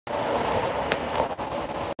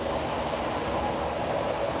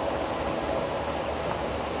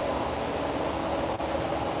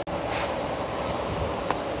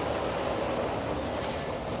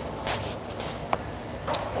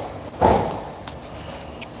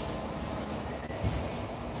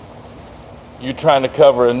You're trying to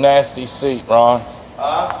cover a nasty seat, Ron.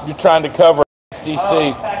 You're trying to cover a nasty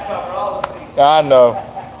seat. I cover all the seats. I know.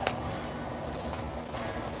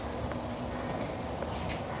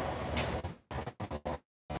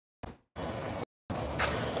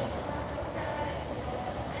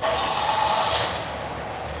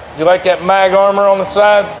 You like that mag armor on the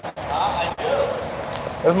sides? I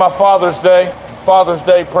do. It's my Father's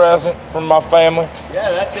Day present from my family.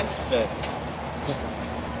 Yeah, that's interesting.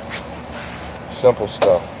 Simple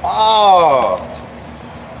stuff. Oh.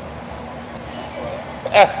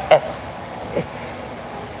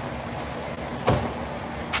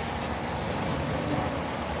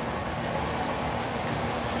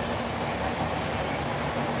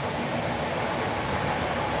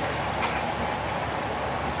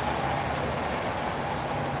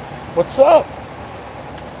 What's up?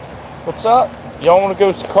 What's up? Y'all want to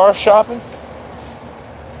go car shopping?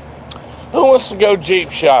 Who wants to go Jeep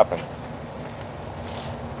shopping?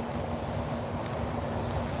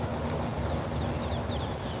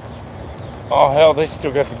 Oh hell, they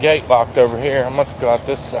still got the gate locked over here. I'm gonna go out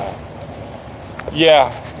this side.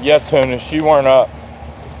 Yeah, Tunis, you weren't up.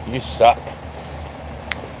 You suck.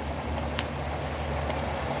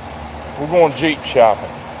 We're going Jeep shopping.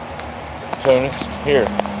 Tunis, here,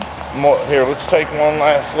 let's take one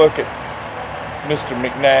last look at Mr.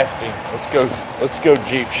 McNasty. Let's go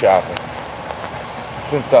Jeep shopping.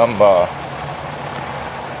 Since I'm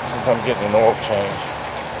getting an oil change.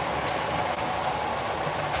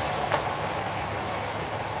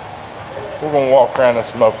 We're gonna walk around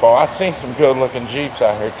this mofo. I've seen some good looking Jeeps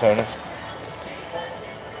out here, Tunis.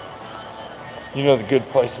 You know the good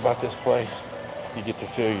place about this place? You get to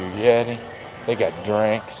fill your Yeti. They got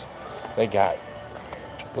drinks. They got,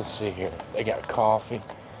 let's see here. They got coffee.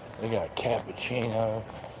 They got cappuccino.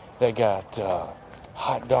 They got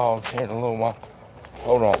hot dogs here in a little while.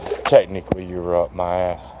 Hold on. Technically, you were up my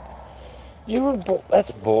ass. That's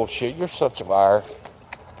bullshit. You're such a liar.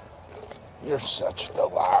 You're such a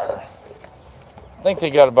liar. I think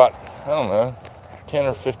they got about, I don't know, 10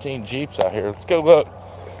 or 15 Jeeps out here. Let's go look.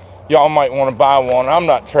 Y'all might want to buy one. I'm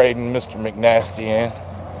not trading Mr. McNasty in.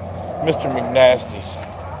 Mr. McNasty's.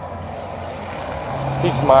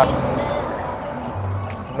 He's mine.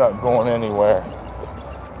 I'm not going anywhere.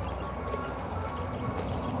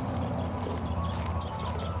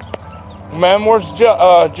 Man, where's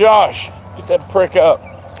Josh? Get that prick up.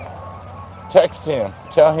 Text him.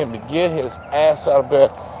 Tell him to get his ass out of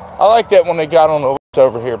bed. I like that when they got on the lift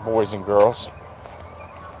over here, boys and girls.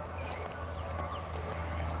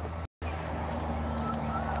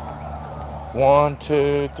 One,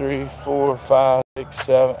 2, 3, 4, 5, 6,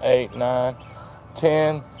 7, 8, 9,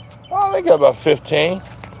 10. Oh, they got about 15.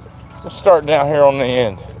 Let's start down here on the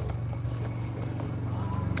end.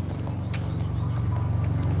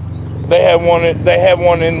 They had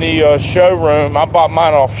one in the showroom. I bought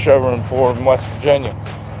mine off showroom for in West Virginia.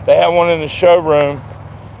 They had one in the showroom,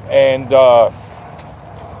 and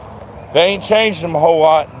they ain't changed them a whole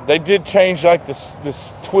lot. They did change like this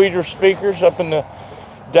tweeter speakers up in the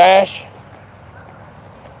dash.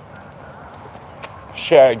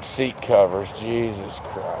 Shag seat covers, Jesus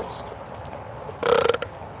Christ.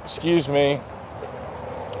 Excuse me.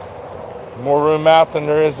 More room out than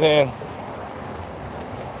there is in.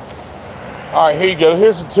 All right, here you go.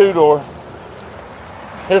 Here's the two-door.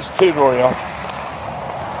 Here's the two-door, y'all.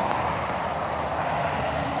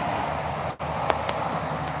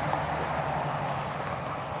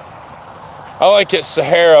 I like that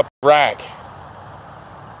Sahara rack.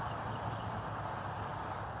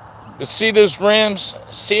 But see those rims?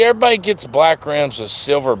 See, everybody gets black rims with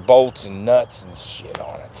silver bolts and nuts and shit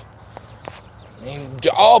on it. I mean,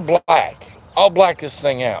 all black. All black this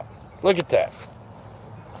thing out. Look at that.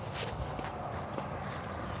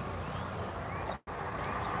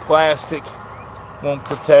 Plastic. Won't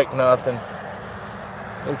protect nothing.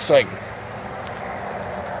 Looks like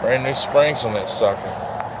brand new springs on that sucker.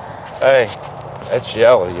 Hey, that's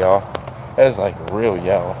yellow, y'all. That is like real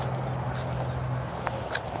yellow.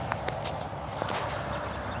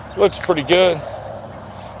 Looks pretty good.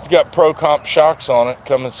 It's got Pro Comp shocks on it,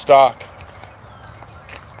 coming stock.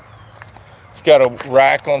 It's got a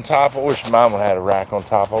rack on top. I wish mine would have had a rack on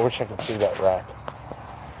top. I wish I could see that rack.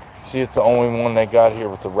 See, it's the only one they got here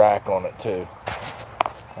with the rack on it too.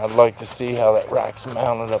 I'd like to see how that rack's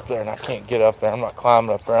mounted up there, and I can't get up there. I'm not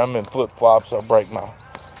climbing up there. I'm in flip-flops. I'll break my...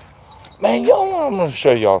 Man, y'all, I'm going to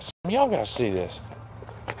show y'all something. Y'all got to see this.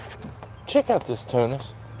 Check out this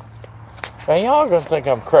Tunis. Man, y'all are going to think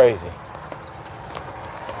I'm crazy.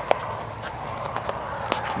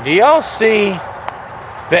 Do y'all see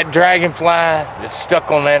that dragonfly that's stuck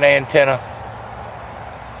on that antenna?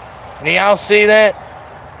 Do y'all see that?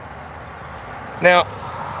 Now,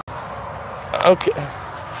 okay.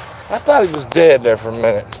 I thought he was dead there for a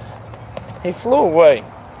minute. He flew away.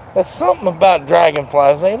 There's something about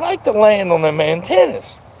dragonflies. They like to land on them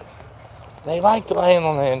antennas. They like to land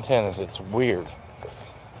on the antennas. It's weird.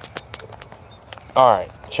 Alright,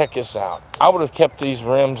 check this out. I would have kept these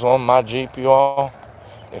rims on my Jeep, you all,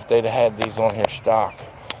 if they'd have had these on here stock.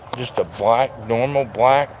 Just a black, normal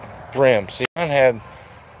black rim. See, mine had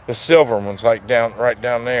the silver ones like right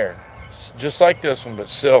down there. Just like this one, but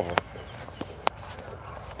silver.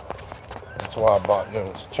 That's why I bought new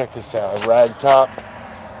ones. Check this out. A rag top.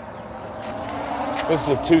 This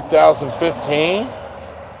is a 2015.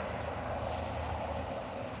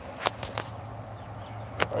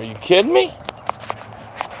 Are you kidding me?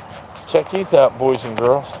 Check these out, boys and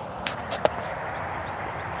girls.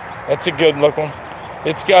 That's a good look one.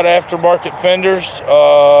 It's got aftermarket fenders.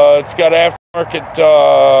 It's got aftermarket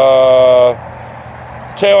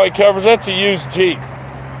taillight covers. That's a used Jeep.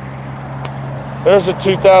 There's a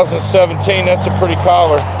 2017. That's a pretty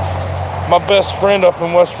collar. My best friend up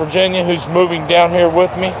in West Virginia who's moving down here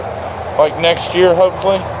with me, like next year,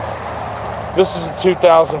 hopefully. This is a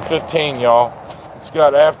 2015, y'all. It's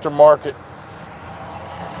got aftermarket.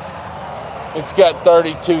 It's got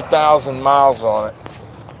 32,000 miles on it.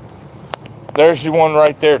 There's your one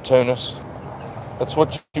right there, Tunis. That's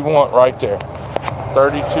what you want right there.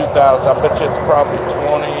 32,000. I bet you it's probably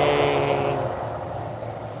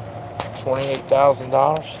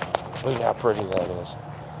 $28,000. Look how pretty that is.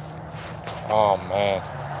 Oh man.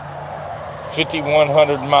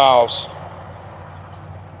 5,100 miles.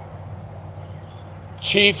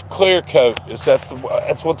 Chief Clear Coat.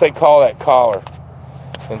 That's what they call that collar.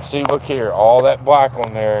 And see, look here, all that black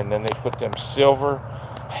on there, and then they put them silver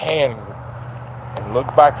hand. And look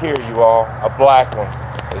back here, you all, a black one.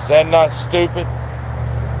 Is that not stupid?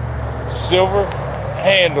 Silver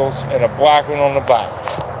handles and a black one on the back.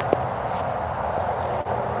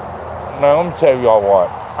 Now, let me tell y'all what.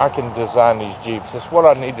 I can design these Jeeps. That's what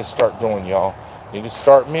I need to start doing, y'all. Need to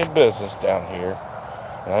start me a business down here.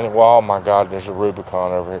 And well, oh my God, there's a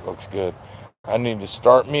Rubicon over here. It looks good. I need to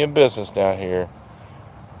start me a business down here.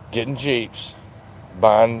 Getting Jeeps,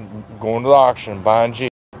 going to the auction, buying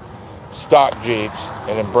Jeeps, stock Jeeps,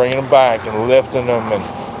 and then bringing them back and lifting them and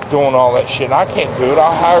doing all that shit. And I can't do it.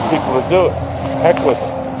 I'll hire people to do it. Heck with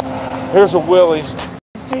it. Here's a Willys.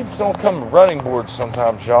 These Jeeps don't come with running boards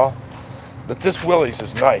sometimes, y'all. But this Willys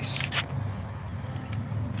is nice.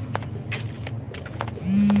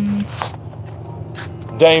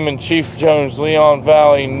 Damon, Chief Jones, Leon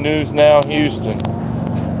Valley, News Now, Houston.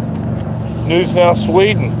 News Now,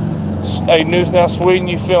 Sweden. Hey, News Now, Sweden,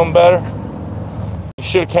 you feeling better? You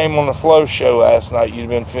should have came on the Flow show last night. You'd have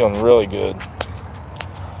been feeling really good.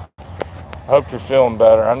 I hope you're feeling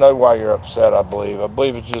better. I know why you're upset, I believe. I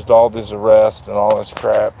believe it's just all this arrest and all this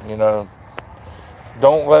crap, you know.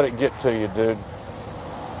 Don't let it get to you, dude.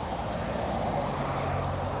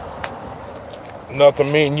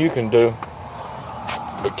 Nothing me and you can do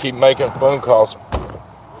but keep making phone calls.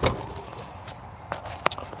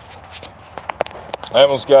 That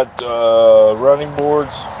one's got running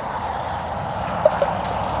boards.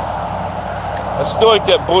 I still like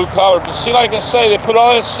that blue collar, but see, like I say, they put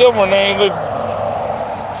all that silver in there. Look,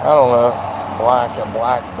 I don't know, black.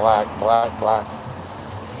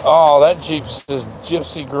 Oh, that Jeep says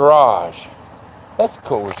Gypsy Garage. That's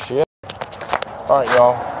cool as shit. All right,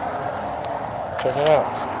 y'all, check it out.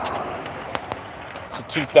 It's a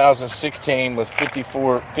 2016 with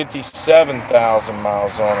 57,000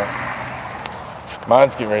 miles on it.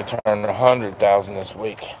 Mine's getting ready to turn 100,000 this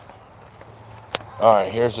week. All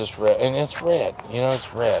right, here's this red, and it's red. You know,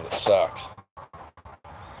 it's red. It sucks.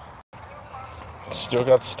 It's still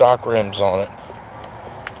got stock rims on it.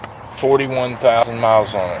 41,000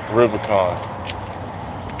 miles on it. Rubicon.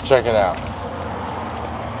 Check it out.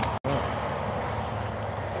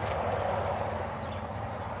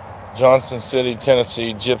 Johnson City,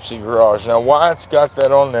 Tennessee, Gypsy Garage. Now, why it's got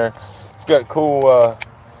that on there? It's got cool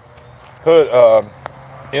hood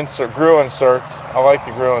grill inserts. I like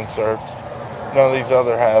the grill inserts. None of these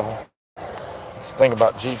other have them. That's the thing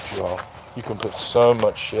about Jeeps, y'all. You can put so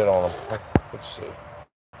much shit on them. Let's see.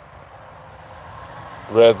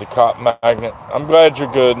 Red's a cop magnet. I'm glad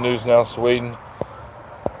you're good, News Now, Sweden.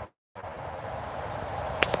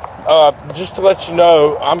 Just to let you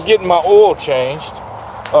know, I'm getting my oil changed.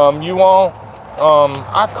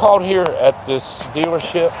 I called here at this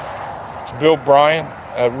dealership, Bill Bryan,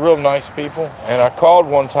 real nice people, and I called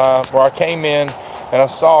one time where I came in and I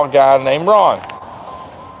saw a guy named Ron.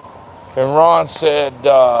 And Ron said,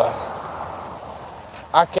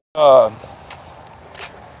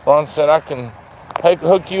 Ron said, I can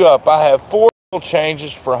hook you up. I have 4 oil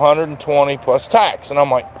changes for $120 plus tax. And I'm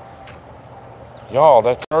like, y'all,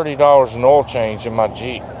 that's $30 an oil change in my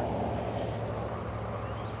Jeep.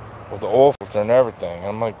 With the oil filter and everything.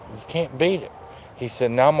 I'm like, you can't beat it. He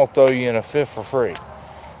said, now I'm going to throw you in a 5th for free.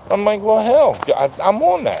 I'm like, well, hell, I'm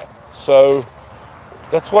on that. So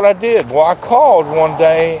that's what I did. Well, I called one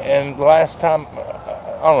day, and last time,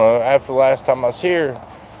 I don't know, after the last time I was here,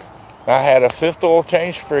 I had a 5th oil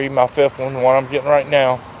change free, my 5th one, the one I'm getting right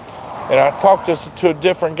now. And I talked to a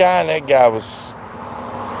different guy, and that guy was,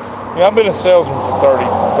 I've been a salesman for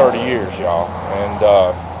 30 years, y'all. And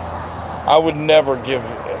I would never give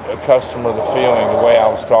a customer the feeling the way I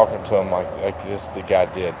was talking to him like this the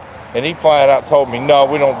guy did. And he flat out told me, no,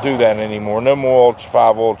 we don't do that anymore. No more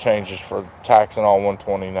 5 oil changes for tax and all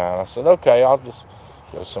 129. I said, okay, I'll just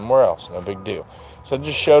go somewhere else. No big deal. So I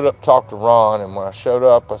just showed up, talked to Ron, and when I showed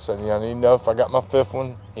up, I said, I need to know if I got my 5th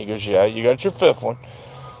one. He goes, yeah, you got your 5th one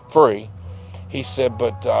free. He said,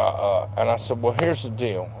 but, and I said, well, here's the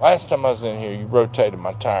deal. Last time I was in here, you rotated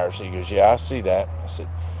my tires. He goes, yeah, I see that. I said,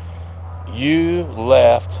 you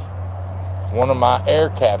left one of my air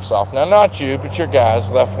caps off. Now, not you, but your guys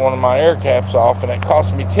left one of my air caps off, and it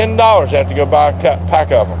cost me $10. I had to go buy a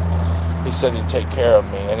pack of them. He said he'd take care of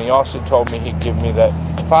me, and he also told me he'd give me that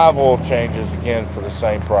 5 oil changes again for the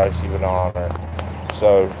same price he would honor.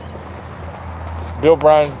 So, Bill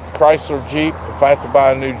Bryan, Chrysler Jeep. If I have to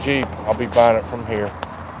buy a new Jeep, I'll be buying it from here.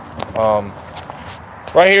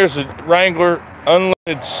 Right here's a Wrangler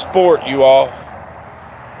Unlimited Sport, you all.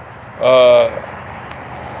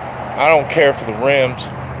 I don't care for the rims.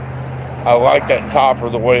 I like that topper,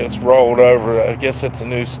 the way it's rolled over. I guess it's a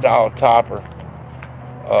new style of topper.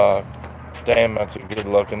 Damn, that's a good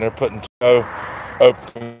looking. They're putting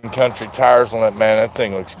open country tires on it, man. That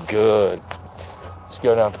thing looks good. Let's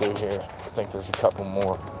go down through here. I think there's a couple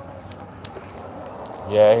more.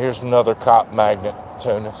 Yeah, here's another cop magnet,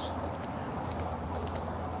 Tunis.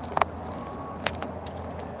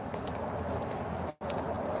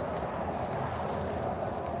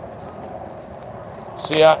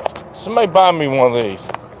 See, somebody buy me one of these.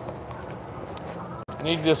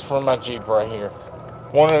 Need this for my Jeep right here.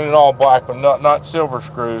 One in an all black one, not silver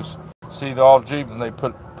screws. See, the all Jeep, and they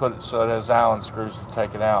put it so it has Allen screws to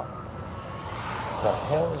take it out. What the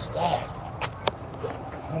hell is that?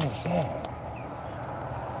 What is that?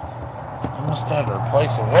 I must have to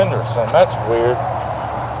replace a window or something. That's weird.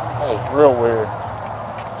 That is real weird.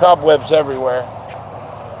 Cobwebs everywhere.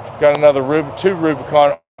 Got another two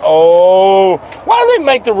Rubicon. Oh, why do they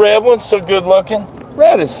make the red ones so good looking?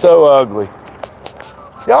 Red is so ugly.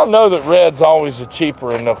 Y'all know that red's always the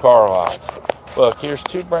cheaper in the car lots. Look, here's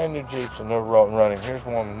 2 brand new Jeeps and no running. Here's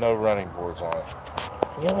one with no running boards on it.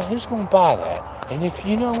 Yeah, well, who's going to buy that? And if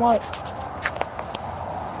you know what?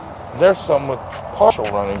 There's some with partial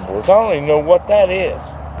running boards. I don't even know what that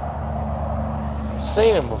is. I've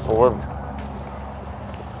seen them before.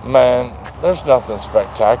 Man, there's nothing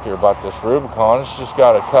spectacular about this Rubicon. It's just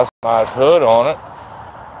got a customized hood on it.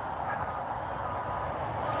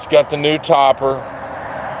 It's got the new topper.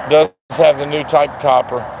 Does have the new type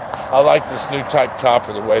topper. I like this new type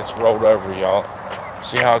topper, the way it's rolled over, y'all.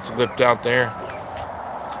 See how it's lipped out there?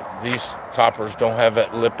 These toppers don't have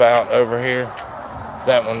that lip out over here.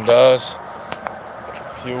 That one does.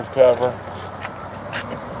 Fuel cover.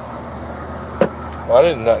 Well, I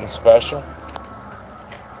didn't nothing special.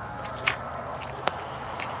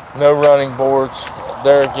 No running boards.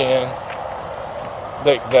 There again.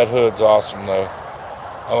 That hood's awesome though.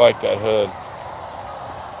 I like that hood.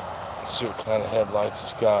 Let's see what kind of headlights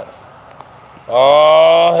it's got.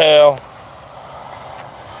 Oh hell.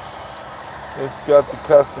 It's got the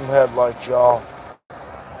custom headlights, y'all.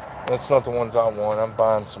 That's not the ones I want. I'm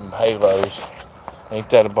buying some Halos. Ain't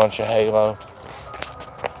that a bunch of Halo?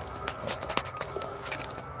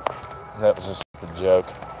 That was a stupid joke.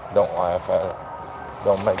 Don't laugh at it.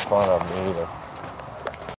 Don't make fun of me either.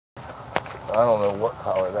 I don't know what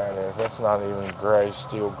color that is. That's not even gray,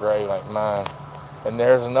 steel gray like mine. And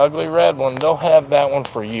there's an ugly red one. They'll have that one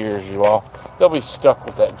for years, you all. They'll be stuck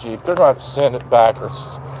with that Jeep. They're going to have to send it back or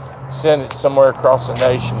send it somewhere across the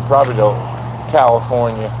nation, probably to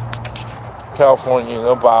California.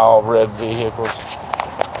 They'll buy all red vehicles.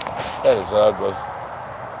 That is ugly.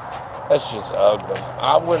 That's just ugly.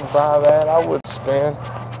 I wouldn't buy that. I wouldn't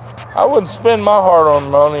spend my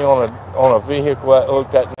hard-earned money on a vehicle that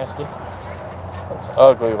looked that nasty. That's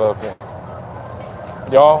ugly looking.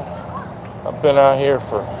 Y'all, I've been out here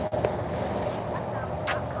for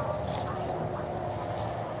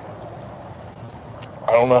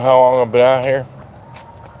I don't know how long I've been out here,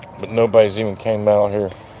 but nobody's even came out here.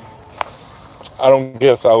 I don't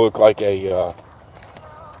guess I look like a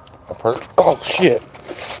oh shit.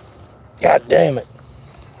 God damn it.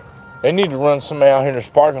 They need to run somebody out here in this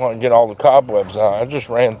parking lot and get all the cobwebs out. I just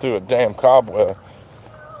ran through a damn cobweb.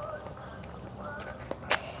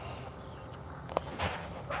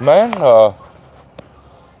 Man,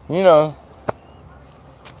 you know,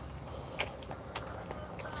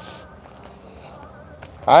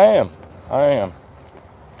 I am. I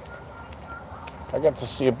got to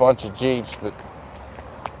see a bunch of Jeeps, but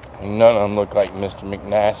none of them look like Mr.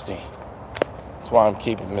 McNasty. That's why I'm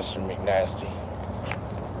keeping Mr. McNasty.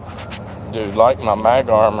 Dude liked my mag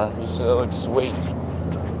armor. He said it looks sweet.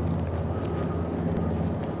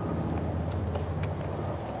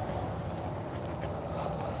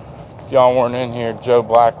 If y'all weren't in here, Joe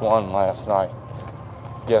Black won last night.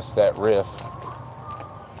 Guess that riff.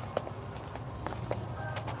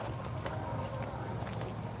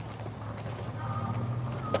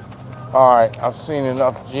 Alright, I've seen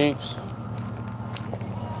enough Jeeps.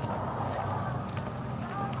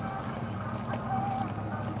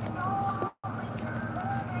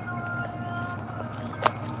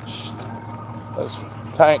 Those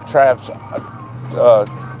tank traps,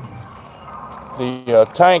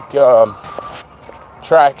 tank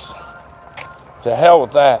tracks, to hell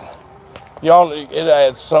with that. Y'all, it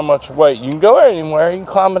adds so much weight. You can go anywhere, you can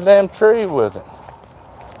climb a damn tree with it.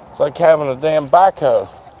 It's like having a damn backhoe.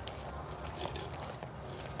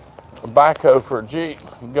 A backhoe for a Jeep. You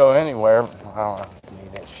can go anywhere. I don't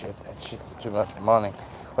need that shit. That shit's too much money.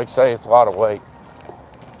 Like I say, it's a lot of weight.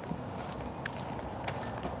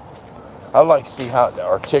 I'd like to see how it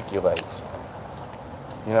articulates.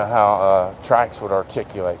 You know how tracks would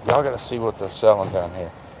articulate. Y'all gotta see what they're selling down here.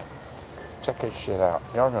 Check this shit out.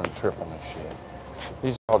 Y'all gonna trip on this shit.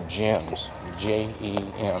 These are called gems.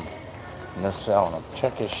 J-E-M. And they're selling them.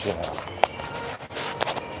 Check this shit out.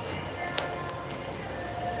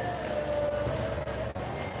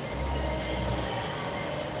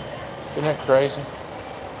 Isn't that crazy?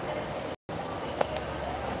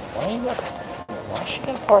 Why is she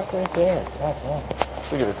gonna park right there? God damn.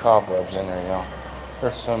 Look at the cobwebs in there, y'all.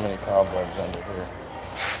 There's so many cobwebs under here.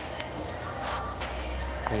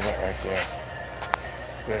 Leave it right there.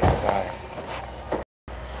 Good guy.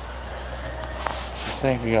 Just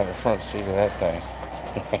think we got the front seat of that thing.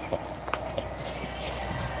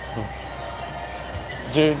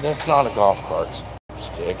 Dude, that's not a golf cart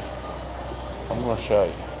stick. I'm gonna show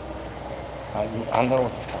you. I know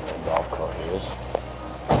what the fuck a golf cart is.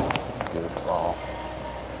 Good ball.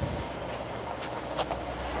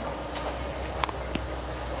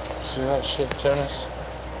 See that shit, Tunis?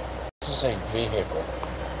 This is a vehicle.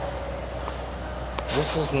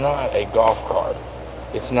 This is not a golf cart.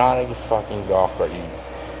 It's not a fucking golf cart.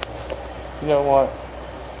 You know what? I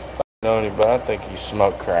don't know anybody, but I think you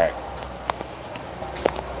smoke crack.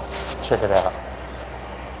 Check it out.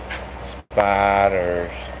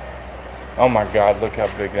 Spiders. Oh my God, look how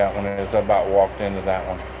big that one is. I about walked into that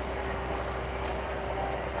one.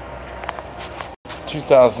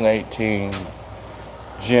 2018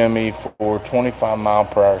 GME 4, 25 mile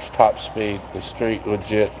per hour top speed with street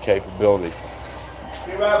legit capabilities.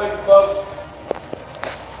 Be right with you, folks.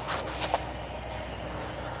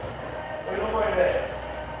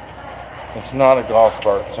 It's not a golf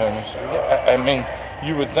cart, Tunis. I mean,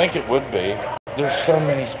 you would think it would be. There's so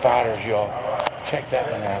many spiders, y'all. Check that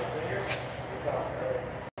one out.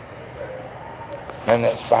 Man,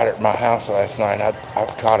 that spider at my house last night, I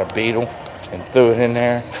caught a beetle and threw it in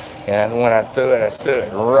there. And when I threw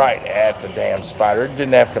it right at the damn spider. It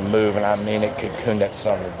didn't have to move, and I mean, it cocooned that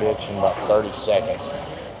son of a bitch in about 30 seconds.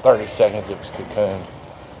 30 seconds it was cocooned.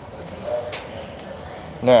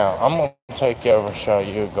 Now, I'm going to take you over and show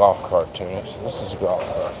you a golf cart, Tunis. This is a golf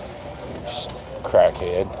cart. Just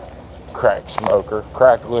crackhead, crack smoker,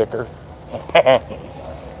 crack liquor.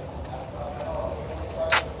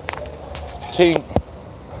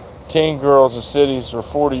 Teen girls in cities or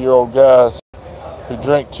 40-year-old guys who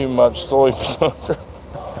drink too much soy milk.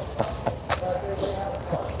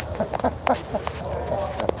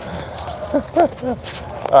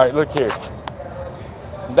 All right, look here.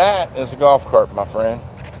 That is a golf cart, my friend.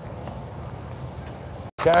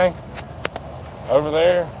 Okay? Over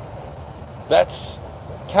there, that's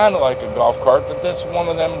kind of like a golf cart, but that's one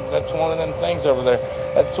of them things over there.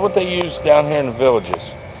 That's what they use down here in the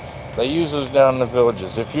villages. They use those down in the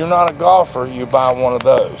villages. If you're not a golfer, you buy one of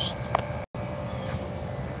those.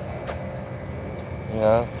 You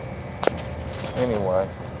know? Anyway.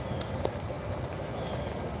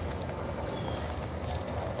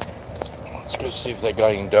 Let's go see if they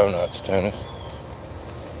got any donuts, Tunis.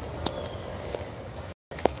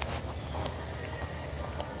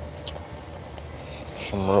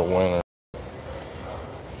 Some real winners.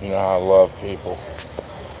 You know how I love people.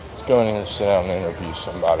 Let's go in here and sit down and interview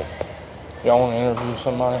somebody. Y'all want to interview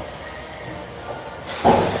somebody?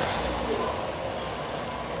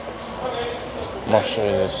 I'm gonna show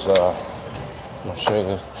you this. I'm gonna show you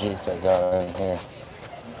this Jeep they got in here.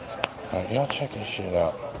 Y'all check this shit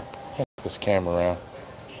out. Check this camera around.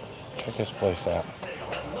 Check this place out.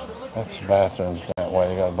 That's the bathrooms that way.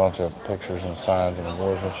 They got a bunch of pictures and signs and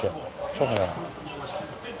awards and shit. Check it out.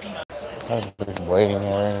 Got a big waiting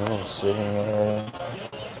area, a little sitting area,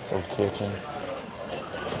 little kitchen.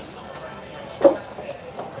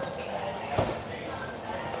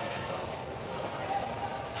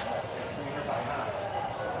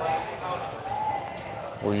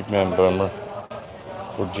 Where you been, Boomer?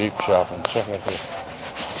 We're Jeep shopping. Check out this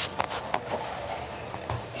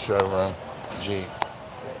showroom Jeep.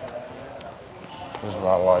 This is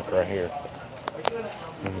what I like right here.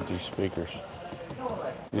 Look at these speakers.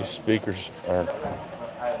 These speakers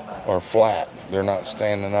are flat. They're not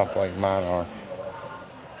standing up like mine are.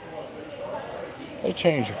 They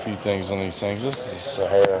changed a few things on these things. This is a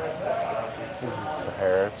Sahara. This is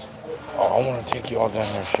Sahara. Oh, I want to take you all down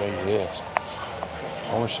there and show you this.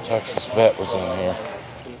 I wish Texas Vet was in here.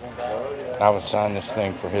 I would sign this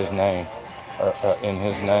thing for his name, or in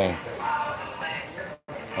his name.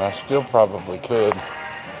 And I still probably could,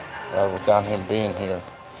 without him being here.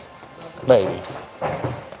 Maybe.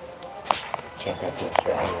 Check out this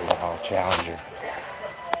right here, y'all. Challenger.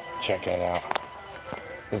 Check it out.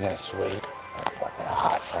 Isn't that sweet? That's fucking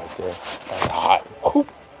hot right there. That's hot.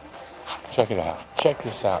 Whoop. Check it out. Check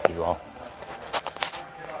this out, you all.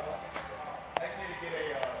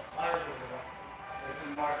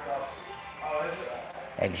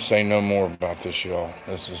 I can say no more about this, y'all.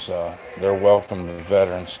 This is their welcome to the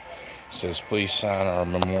veterans. It says, please sign our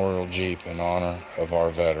memorial Jeep in honor of our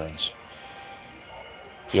veterans.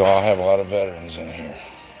 Y'all have a lot of veterans in here.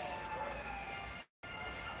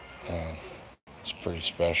 It's pretty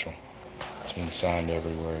special. It's been signed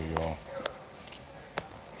everywhere, y'all.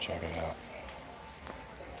 Check it out.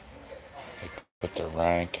 They put their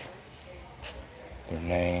rank, their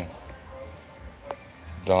name,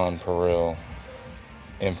 Don Perrell,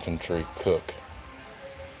 Infantry Cook,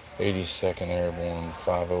 82nd Airborne,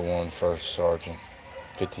 501 First Sergeant,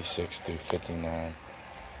 56 through 59.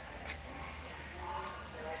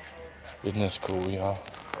 Isn't this cool, y'all?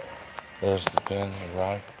 There's the pin, the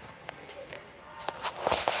right.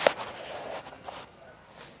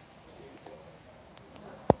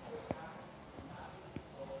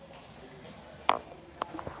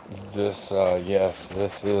 This, yes,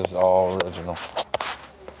 this is all original.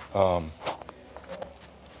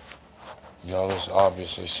 You know, this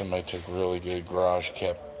obviously somebody took really good garage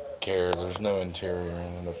care. There's no interior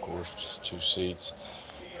in it, of course, just two seats,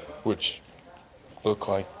 which look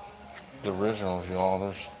like the originals, y'all.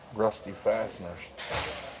 There's rusty fasteners.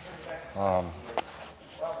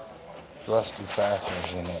 Rusty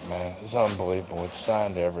fasteners in it, man. It's unbelievable. It's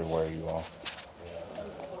signed everywhere, you all.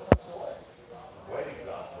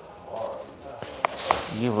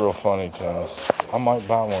 You're real funny, Thomas. I might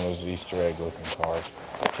buy one of those Easter egg looking cars.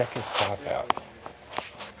 Check his top out.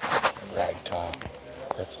 Rag top.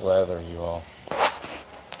 That's leather, you all.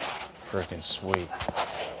 Freaking sweet.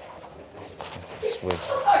 This is sweet.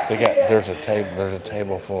 There's a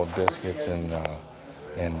table full of biscuits and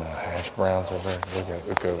hash browns over there.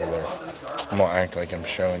 Look over there. I'm gonna act like I'm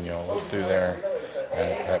showing y'all. Look through there.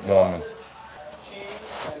 That woman.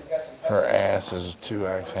 Her ass is 2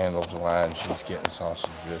 axe handles wide. She's getting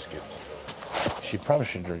sausage biscuits. She probably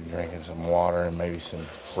should be drinking some water and maybe some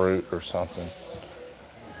fruit or something.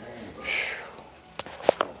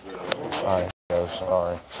 Alright, so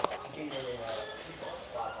sorry.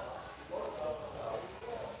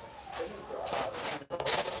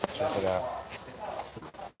 Check it out.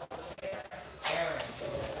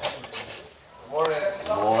 Morning.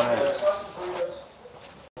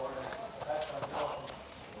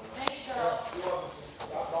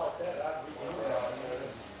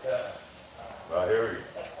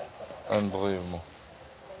 Unbelievable.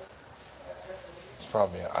 It's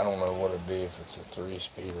probably, I don't know what it'd be if it's a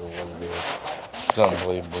 3-speed or what it is. It's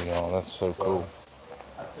unbelievable, y'all. That's so cool.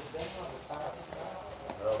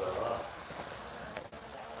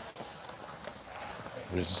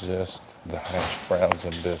 Resist the hash browns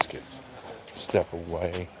and biscuits. Step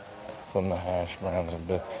away from the hash browns and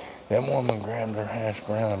biscuits. That woman grabbed her hash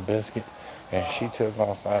brown and biscuit and she took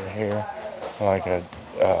off out of here like a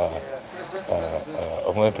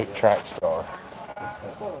Olympic track star.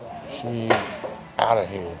 She out of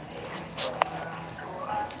here.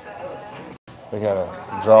 They got a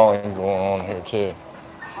drawing going on here too.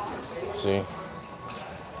 See?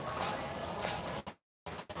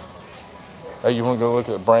 Hey, you want to go look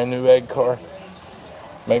at a brand new egg car?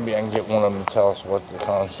 Maybe I can get one of them to tell us what the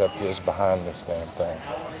concept is behind this damn thing.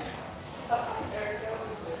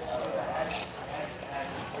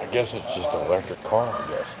 I guess it's just an electric car, I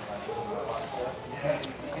guess.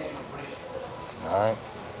 Alright,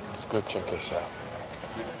 let's go check this out.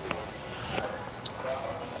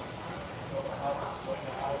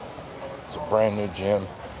 It's a brand new gym.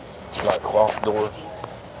 It's got cloth doors.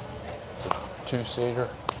 It's a two-seater.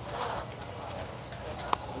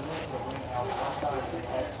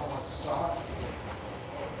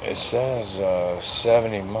 It says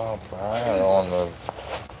 70 miles per hour on the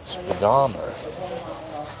speedometer.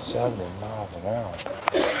 70 miles an hour.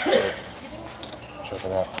 Check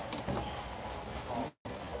it out.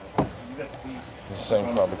 This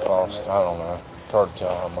thing probably costs, I don't know. It's hard to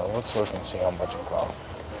tell how much. Let's look and see how much it costs.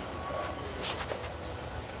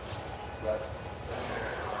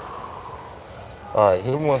 Alright,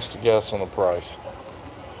 who wants to guess on the price?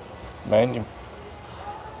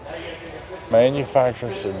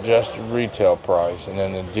 Manufacturer suggested retail price, and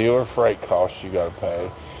then the dealer freight costs you gotta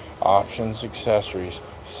pay. Options, accessories,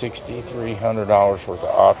 $6,300 worth of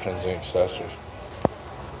options and accessories.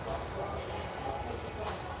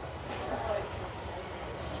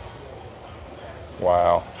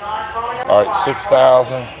 Wow. Alright,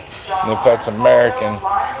 $6,000. And if that's American,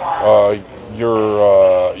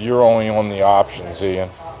 you're only on the options, Ian.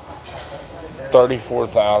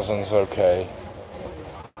 $34,000 is okay.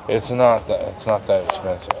 It's not that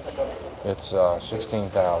expensive. It's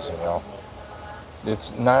 $16,000, y'all.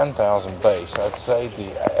 It's $9,000 base. I'd say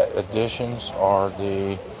the additions are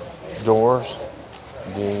the doors,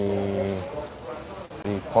 the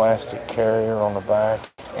plastic carrier on the back,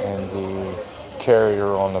 and the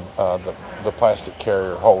carrier on the plastic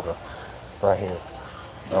carrier holder right here.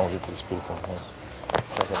 Don't get these people here.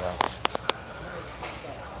 Check it out.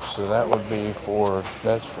 So that would be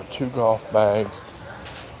that's for 2 golf bags.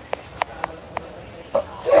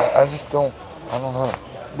 I don't know.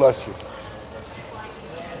 Bless you.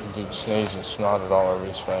 Dude sneezed and snotted all over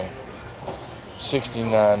his face.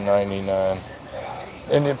 $69.99.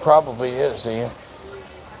 And it probably is, Ian.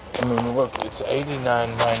 I mean, look, it's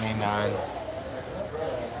 $89.99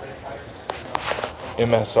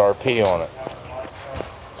 MSRP on it.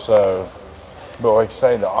 So, but like I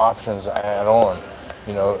say, the options add on.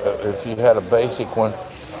 You know, if you had a basic one,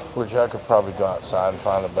 which I could probably go outside and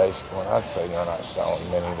find a basic one, I'd say they're not selling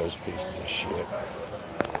many of those pieces of shit.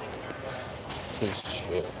 Piece of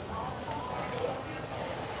shit.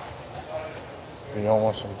 You don't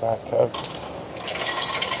want some Diet Coke?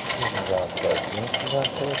 Here's some Diet Coke. You want some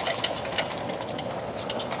Diet Coke?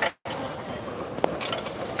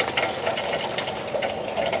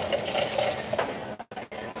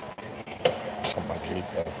 Oh, my Jeep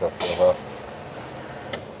ain't gonna fill up.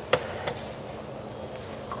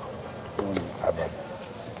 Hi, bud.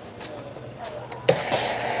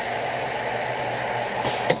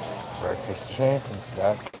 Breakfast champions,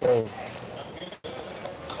 Diet Coke.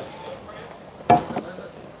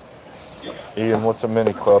 Ian, what's a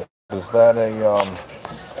mini club? Is that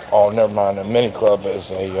oh, never mind. A mini club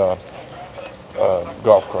is a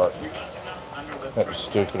golf cart. That was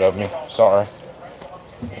stupid of me. Sorry.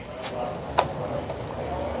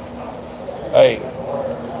 Hey.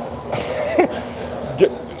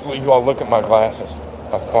 You all look at my glasses.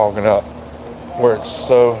 I'm fogging up. Where it's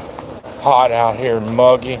so hot out here and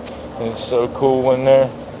muggy, and it's so cool in there.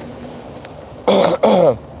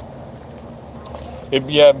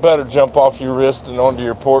 Yeah, better jump off your wrist and onto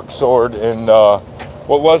your pork sword and,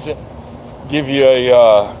 what was it? Give you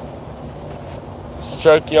a,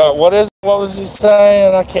 stroke y'all. What was he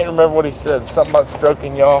saying? I can't remember what he said. Something about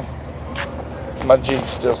stroking y'all. My Jeep's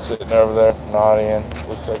still sitting over there, not in.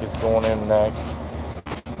 Looks like it's going in next.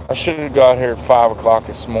 I should have got here at 5 o'clock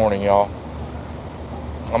this morning, y'all.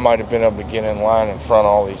 I might have been able to get in line in front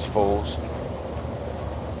of all these fools.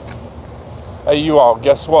 Hey, you all,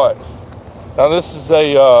 guess what? Now this is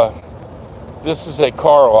a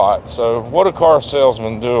car lot, so what do car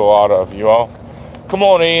salesmen do a lot of, you all? Come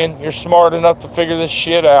on, Ian, you're smart enough to figure this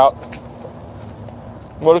shit out.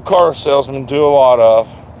 What do car salesmen do a lot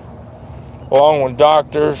of? Along with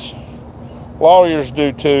doctors. Lawyers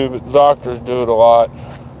do too, but doctors do it a lot.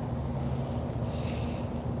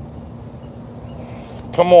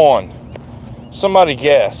 Come on. Somebody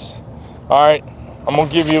guess. Alright, I'm going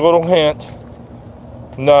to give you a little hint.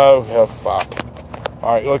 No, oh fuck.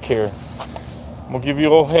 Alright, look here. I'm going to give you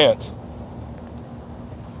a little hint.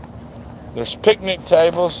 There's picnic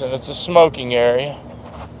tables and it's a smoking area.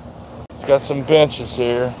 It's got some benches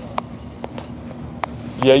here.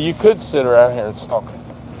 Yeah, you could sit around here and smoke.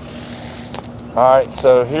 Alright,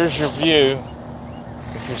 so here's your view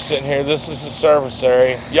You're sitting here. This is the service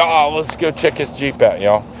area. Y'all, let's go check his Jeep out,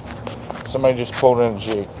 y'all. Somebody just pulled in a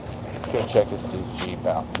Jeep. Let's go check this dude's Jeep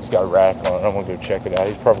out. He's got a rack on it. I'm going to go check it out.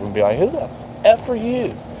 He's probably going to be like, who the F are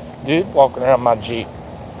you? Dude, walking around my Jeep.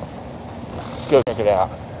 Let's go check it out.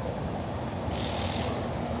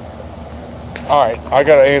 All right, I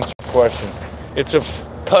got to answer the question. It's a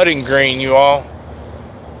putting green, you all.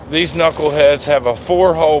 These knuckleheads have a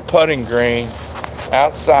 4-hole putting green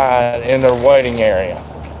outside in their waiting area.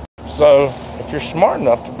 So if you're smart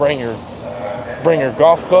enough to bring your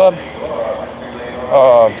golf club,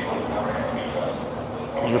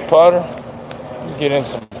 your putter, you get in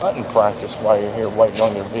some putting practice while you're here waiting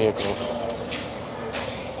on your vehicle.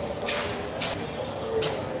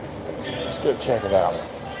 Let's go check it out.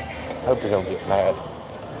 Hope you don't get mad.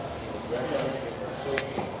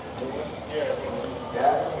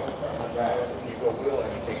 You go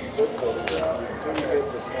wheeling, you take your foot filter out until you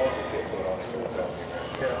get the snorkel kit put on it.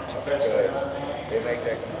 Because they make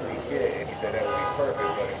that complete kit, and he said that would be perfect,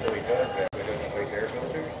 but until he does that, he doesn't replace air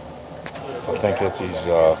filters. I think that's his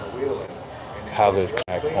High-Lift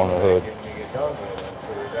pack on the hood. When you get done with it,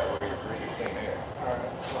 so that way you're breathing clean air.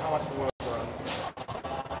 Alright, so how much will it run?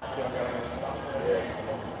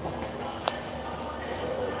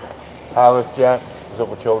 High-Lift jack? Is that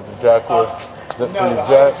what you hold your jack with? Is that for No, your the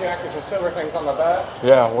jack? jack is the silver things on the back.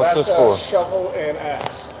 Yeah, what's That's this for? Shovel and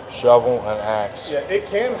axe. Shovel and axe. Yeah, it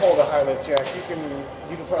can hold a high lift jack. You can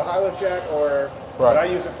put a high lift jack or, but I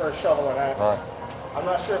use it for a shovel and axe. Right. I'm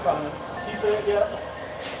not sure if I'm keeping it yet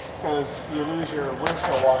because you lose your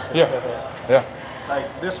windshield washer. Yeah. with it. Yeah,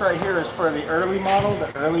 Like this right here is for the early model,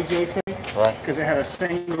 the early JK, right. because it had a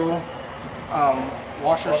single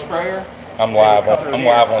washer sprayer. I'm live on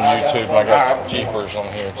YouTube and I got Jeepers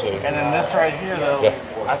on here too. And then this right here though, Yeah.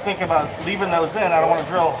 I think about leaving those in. I don't want to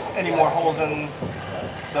drill any more holes in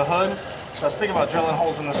the hood. So I was thinking about drilling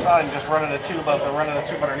holes in the side and just running a tube up and running a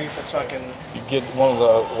tube underneath it so I can. You get one of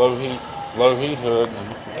the low heat hood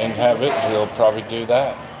and have it drilled, probably do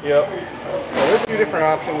that. Yep. So there's 2 different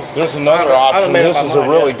options. There's another I haven't option. made up This my is a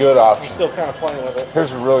mind really yet. good I'm option. still kind of playing with it.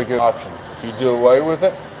 Here's a really good option. If you do away with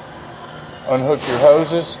it, unhook your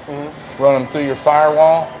hoses, run them through your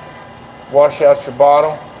firewall, wash out your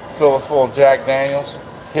bottle, fill it full of Jack Daniels,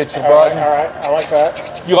 hit your button. All right, I like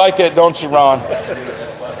that. You like that, don't you, Ron?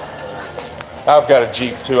 I've got a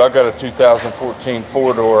Jeep too. I've got a 2014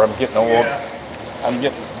 4-door. I'm getting oil.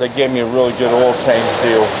 They gave me a really good oil change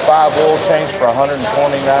deal. 5 oil change for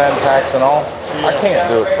 129 packs and all. I can't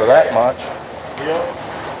do it for that much. Yep.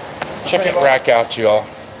 Check that rack out, y'all.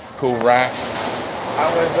 Cool rack.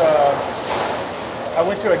 I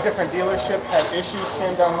went to a different dealership, had issues,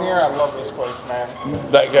 came down here. I love this place, man.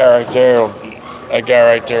 That guy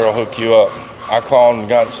right there will hook you up. I called and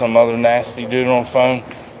got some other nasty dude on the phone.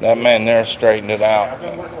 That man there straightened it out. I've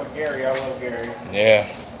been working with Gary. I love Gary. Yeah.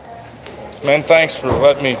 Man, thanks for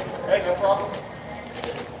letting me. Hey, no problem.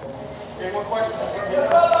 Any more questions?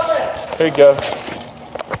 Here you go.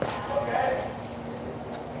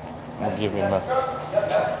 I'm going to give you my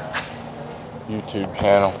YouTube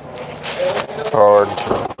channel card.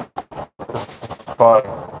 Fun.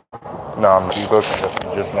 No, I'm looking at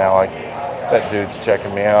you just now. Like, that dude's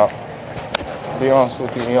checking me out. To be honest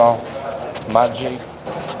with you, y'all, my Jeep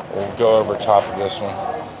will go over top of this one.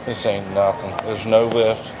 This ain't nothing. There's no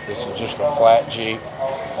lift. This is just a flat Jeep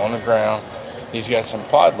on the ground. He's got some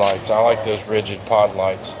pod lights. I like those rigid pod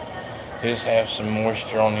lights. His have some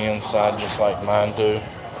moisture on the inside just like mine do.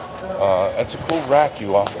 That's a cool rack,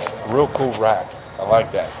 you all. Real cool rack. I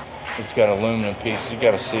like that. It's got aluminum pieces. You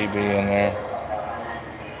got a CB in there.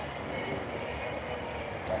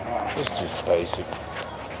 It's just basic.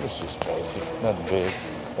 It's just basic. Nothing big.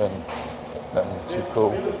 Nothing too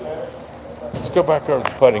cool. Let's go back over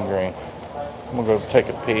to the putting green. I'm going to go take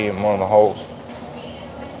a pee in one of the holes.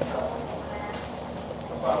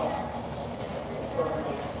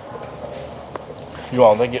 You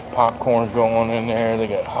all, they get popcorn going in there. They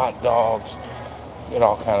got hot dogs. Get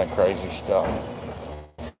all kind of crazy stuff.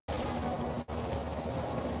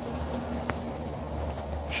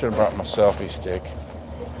 Should have brought my selfie stick.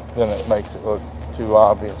 Then it makes it look too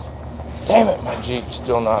obvious. Damn it, my Jeep's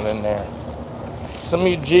still not in there. Some of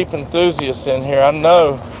you Jeep enthusiasts in here, I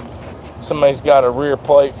know somebody's got a rear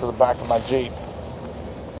plate for the back of my Jeep.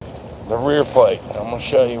 The rear plate. I'm going to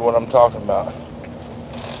show you what I'm talking about.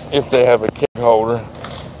 If they have a keg holder.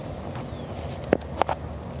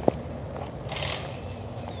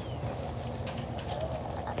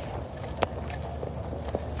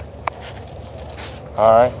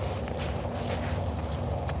 Alright.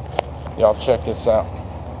 Y'all check this out.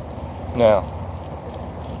 Now,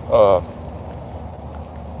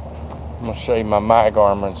 I'm gonna show you my mag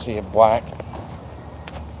armor and see it black.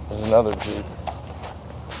 There's another Jeep.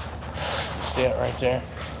 See it right there?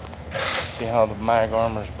 See how the mag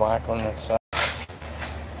armor is black on that side?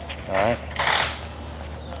 Alright.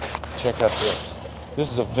 Check out this.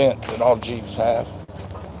 This is a vent that all Jeeps have.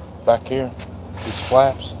 Back here. These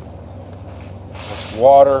flaps. It's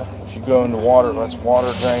water. If you go into water, it lets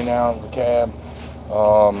water drain out of the cab.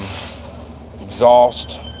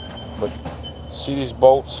 Exhaust. But see these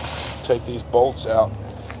bolts? Take these bolts out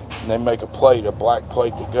and they make a plate, a black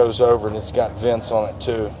plate that goes over, and it's got vents on it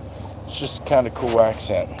too. It's just kind of cool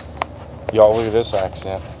accent. Y'all look at this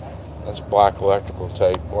accent. That's black electrical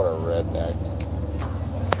tape. What a redneck.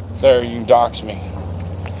 There, you can dox me.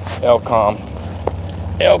 LCOM.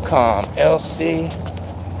 LCOM.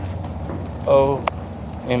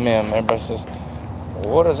 LCOMM. Everybody says,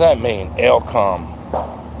 what does that mean? LCOM.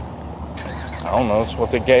 I don't know. It's what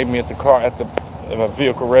they gave me at the car, at the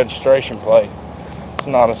vehicle registration plate. It's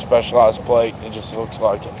not a specialized plate. It just looks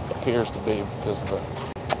like it appears to be because of the.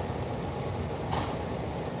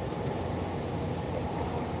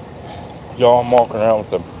 Y'all, I'm walking around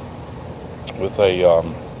with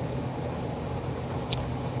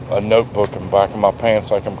a notebook in the back of my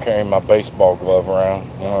pants, like I'm carrying my baseball glove around.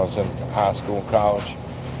 When I was in high school and college,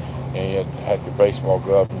 and you had your baseball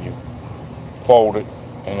glove, and you fold it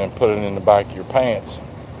and then put it in the back of your pants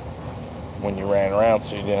when you ran around,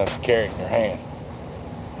 so you didn't have to carry it in your hand.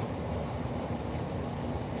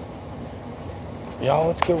 Y'all,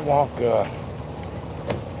 let's go walk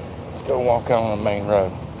out on the main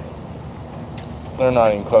road. They're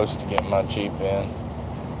not even close to getting my Jeep in.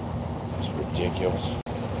 It's ridiculous.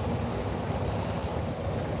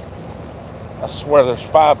 I swear there's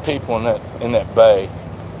 5 people in that bay,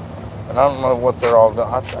 and I don't know what they're all doing.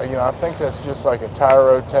 I think that's just like a tire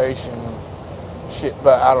rotation shit,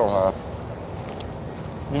 but I don't know.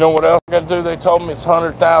 You know what else I got to do? They told me it's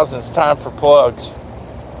 100,000. It's time for plugs.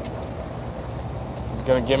 He's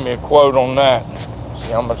gonna give me a quote on that.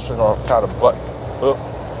 See how much they're gonna try to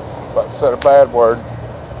about to say a bad word.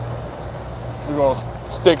 They're gonna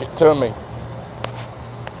stick it to me.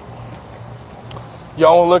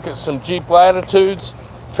 Y'all wanna look at some Jeep Latitudes,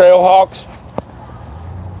 Trailhawks?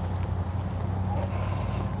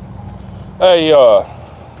 Hey,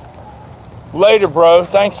 later, bro.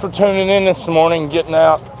 Thanks for tuning in this morning and getting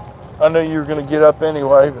out. I knew you were gonna get up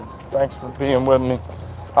anyway, but thanks for being with me.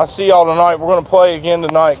 I'll see y'all tonight. We're gonna play again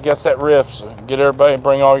tonight. Guess that riff. So get everybody,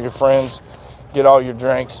 bring all your friends, get all your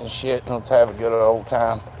drinks and shit, and let's have a good old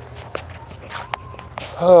time.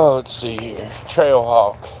 Oh, let's see here.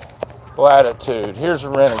 Trailhawk, Latitude. Here's the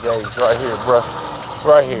Renegades right here, bro.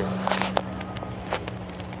 Right here.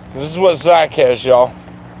 This is what Zach has, y'all.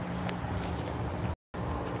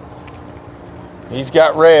 He's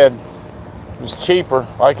got red. It's cheaper.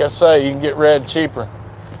 Like I say, you can get red cheaper.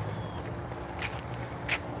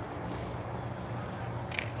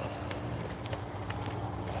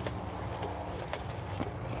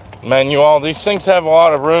 Man, you all, these things have a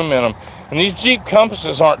lot of room in them. And these Jeep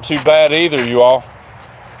Compasses aren't too bad either, you all.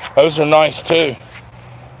 Those are nice too.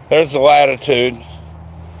 There's the Latitude.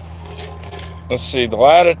 Let's see, the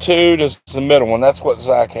Latitude is the middle one. That's what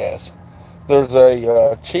Zach has. There's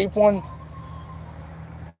a cheap one.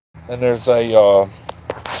 And there's a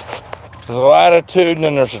Latitude, and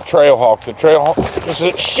then there's a Trailhawk. The Trailhawk is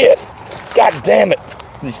a shit. God damn it.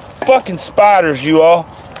 These fucking spiders, you all.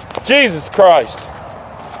 Jesus Christ.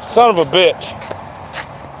 Son of a bitch.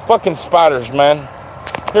 Fucking spiders, man.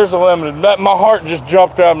 Here's a limited. My heart just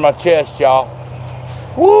jumped out of my chest, y'all.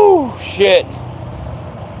 Woo, shit.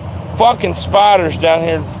 Fucking spiders down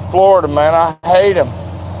here in Florida, man. I hate them.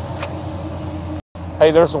 Hey,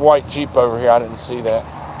 there's a white Jeep over here. I didn't see that.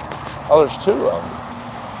 Oh, there's 2 of them.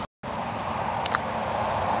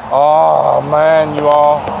 Oh, man, you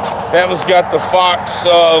all. That one's got the Fox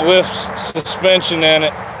lift suspension in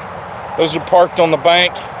it. Those are parked on the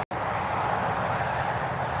bank.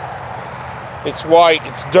 It's white.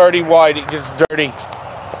 It's dirty white. It gets dirty.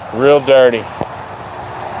 Real dirty.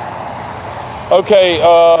 Okay,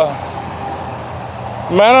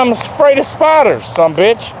 man, I'm afraid of spiders, some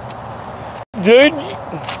bitch. Dude,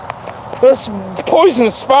 there's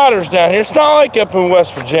poisonous spiders down here. It's not like up in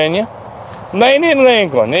West Virginia. And they ain't in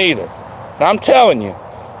England either. And I'm telling you,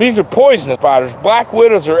 these are poisonous spiders. Black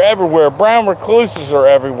widows are everywhere. Brown recluses are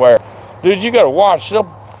everywhere. Dude, you gotta watch. They'll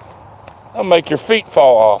make your feet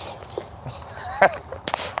fall off.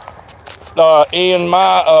 Ian,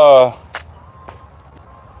 my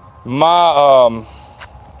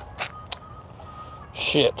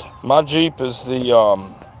Jeep is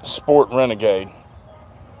the Sport Renegade.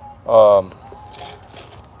 No,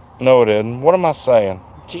 it isn't. What am I saying?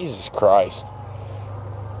 Jesus Christ.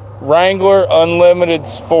 Wrangler Unlimited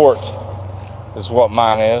Sport is what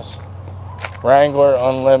mine is. Wrangler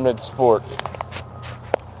Unlimited Sport.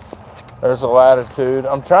 There's a Latitude.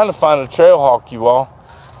 I'm trying to find a Trailhawk, you all.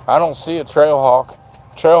 I don't see a Trailhawk.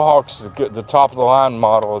 Trailhawk's the top of the line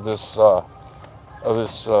model of this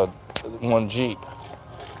one Jeep.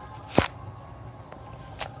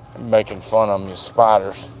 You're making fun of me,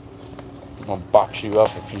 spiders. I'm gonna box you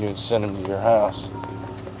up if you send them to your house.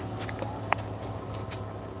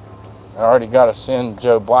 I already got to send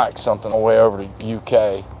Joe Black something away over to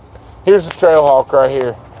UK. Here's the Trailhawk right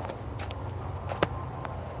here.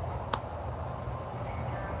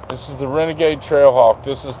 This is the Renegade Trailhawk.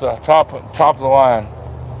 This is the top of the line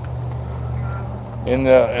in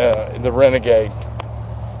the Renegade.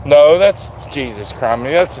 No, that's Jesus Christ.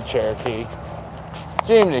 That's a Cherokee.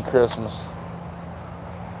 Jiminy Christmas.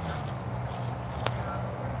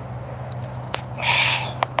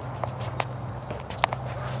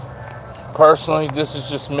 Personally, this is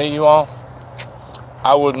just me, you all.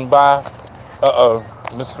 I wouldn't buy.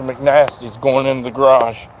 Mr. McNasty's going into the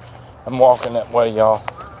garage. I'm walking that way, y'all.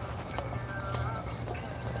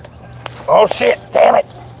 Oh shit, damn it.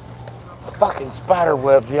 Fucking spider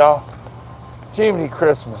webs, y'all. Jiminy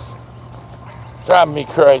Christmas. Driving me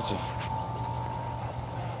crazy.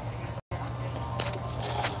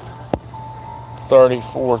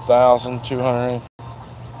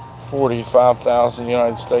 $34,245,000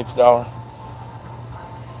 United States dollar.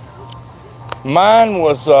 Mine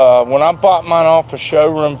was, when I bought mine off the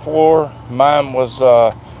showroom floor, mine was,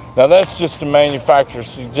 now that's just the manufacturer's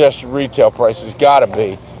suggested retail price. It's gotta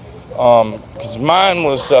be. Because mine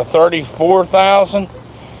was $34,000,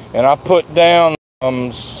 and I put down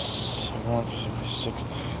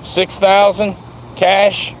 $6,000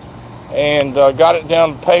 cash, and got it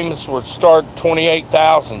down to payments where it started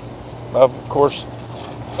 $28,000. Of course,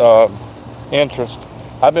 interest.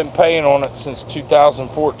 I've been paying on it since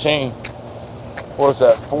 2014. What was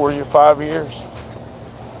that, 5 years?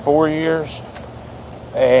 4 years.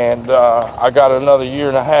 And I got another year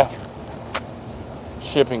and a half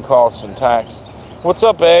shipping costs and tax. What's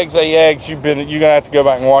up, Eggs? Hey, Eggs, you're gonna have to go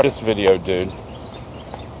back and watch this video, dude.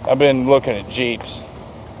 I've been looking at Jeeps.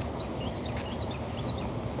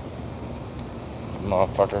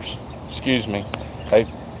 Motherfuckers. Excuse me. They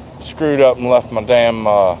screwed up and left my damn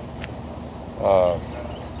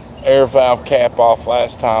air valve cap off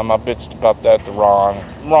last time. I bitched about that to Ron.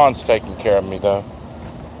 Ron's taking care of me, though.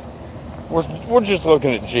 We're just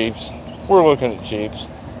looking at Jeeps. We're looking at Jeeps.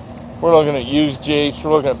 We're looking at used Jeeps.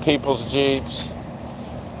 We're looking at people's Jeeps.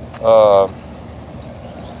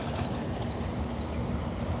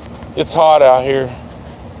 It's hot out here.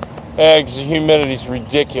 Eggs, the humidity's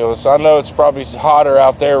ridiculous. I know it's probably hotter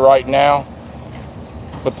out there right now,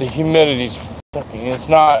 but the humidity's fucking, it's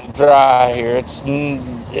not dry here. It's,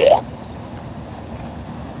 yeah.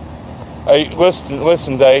 Hey,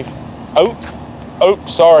 listen, Dave. Oh,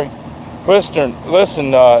 sorry. Listen,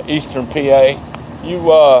 Eastern PA. You,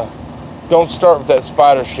 don't start with that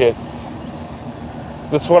spider shit.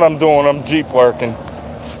 That's what I'm doing. I'm Jeep lurking.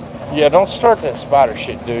 Yeah, don't start that spider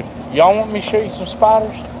shit, dude. Y'all want me to show you some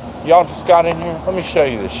spiders? Y'all just got in here? Let me show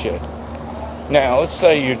you this shit. Now, let's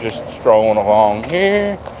say you're just strolling along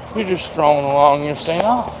here. You're just strolling along. You're saying,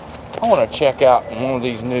 oh, I want to check out one of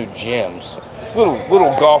these new gyms.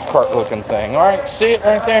 Little golf cart looking thing. All right, see it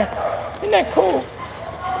right there? Isn't that cool?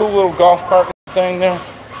 Cool little golf cart thing there.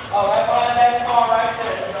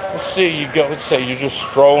 Let's see, let's say you're just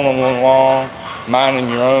strolling along, minding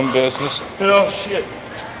your own business. Oh, shit.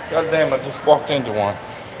 God damn, I just walked into one.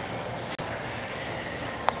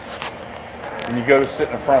 And you go to sit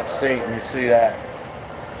in the front seat and you see that.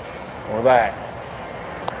 Or that.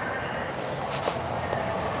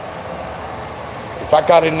 If I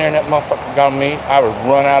got in there and that motherfucker got on me, I would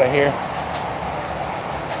run out of here.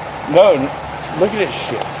 No, look at this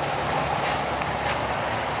shit.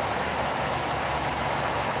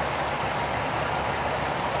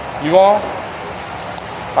 You all?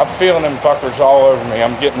 I'm feeling them fuckers all over me.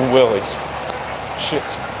 I'm getting willies.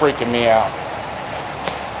 Shit's freaking me out.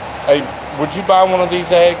 Hey, would you buy one of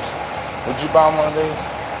these eggs? Would you buy one of these?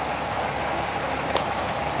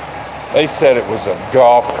 They said it was a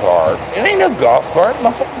golf cart. It ain't no golf cart.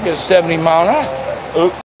 Motherfucker goes 70 miles an hour.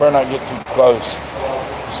 Oop, better not get too close.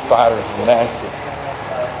 Spiders are nasty.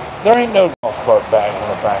 There ain't no golf cart bag on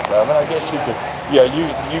the back of it. I guess you could, yeah,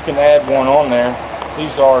 you can add one on there.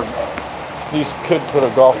 These could put a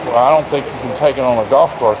golf cart. I don't think you can take it on a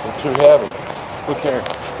golf cart. They're too heavy. Look here.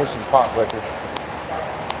 Here's some pot liquors.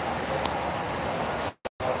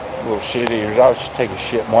 Little shit eaters. I should take a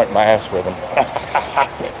shit and wipe my ass with them.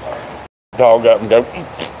 Dog up and go.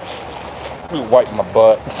 Let me wipe my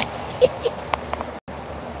butt.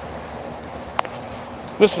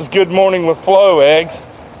 This is Good Morning with Flo, eggs.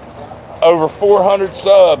 Over 400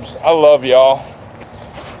 subs. I love y'all.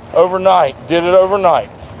 Overnight. Did it overnight.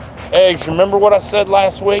 Eggs, remember what I said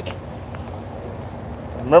last week?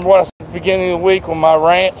 Remember what I said at the beginning of the week on my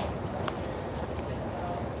rant?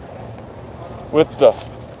 With the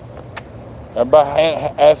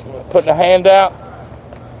everybody putting a hand out?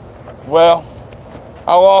 Well,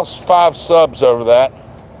 I lost 5 subs over that.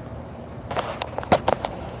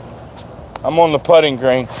 I'm on the putting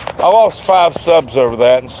green. I lost 5 subs over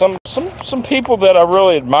that, and some people that I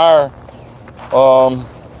really admire,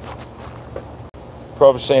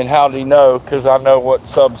 probably saying, how do you know? Because I know what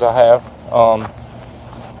subs I have. I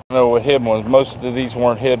know what hidden ones. Most of these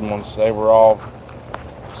weren't hidden ones. They were all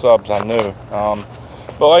subs I knew.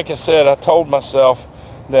 But like I said, I told myself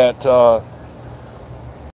that I'm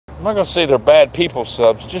not going to say they're bad people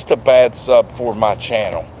subs, just a bad sub for my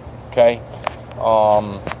channel. Okay.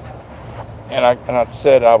 And I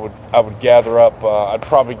said I would gather up. I'd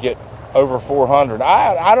probably get over 400.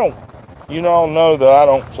 I don't. You all know that I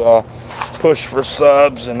don't push for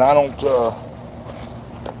subs, and I don't.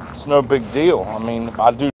 It's no big deal. I mean,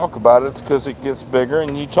 I do talk about it. It's because it gets bigger,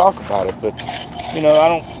 and you talk about it. But I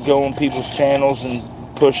don't go on people's channels and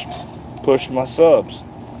push my subs.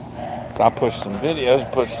 I push some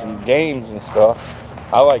videos, push some games and stuff.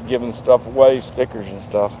 I like giving stuff away, stickers and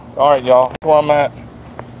stuff. All right, y'all. That's where I'm at.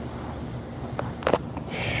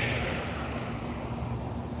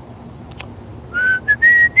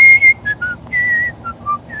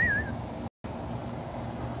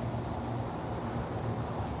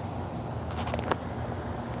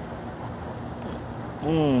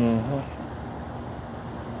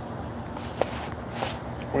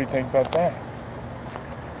 What do you think about that?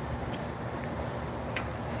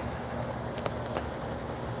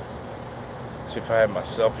 See, if I had my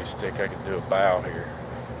selfie stick, I could do a bow here.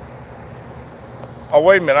 Oh,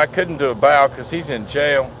 wait a minute. I couldn't do a bow because he's in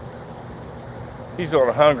jail. He's on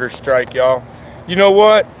a hunger strike, y'all. You know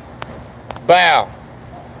what? Bow.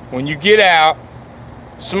 When you get out,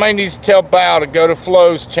 somebody needs to tell Bow to go to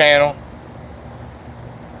Flo's channel.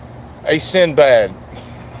 Hey, Sinbad,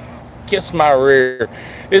 kiss my rear.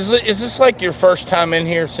 Is this like your first time in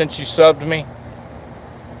here since you subbed me?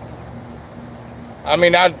 I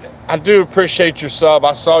mean, I do appreciate your sub.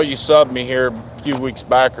 I saw you sub me here a few weeks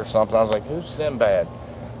back or something. I was like, who's Sinbad?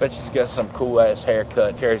 Bet she's got some cool ass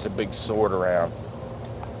haircut, carries a big sword around.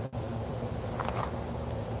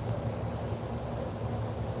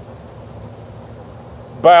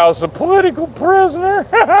 Bow's a political prisoner.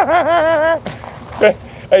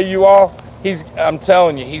 Hey, you all, I'm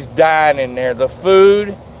telling you, he's dying in there. The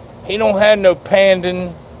food, he don't have no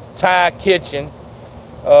Pandan Thai kitchen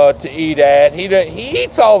to eat at. He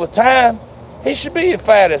eats all the time. He should be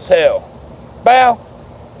fat as hell. Bow,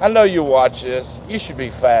 I know you watch this. You should be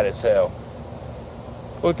fat as hell.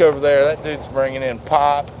 Look over there. That dude's bringing in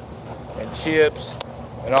pop and chips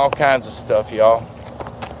and all kinds of stuff, y'all.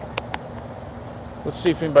 Let's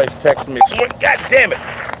see if anybody's texting me. God damn it.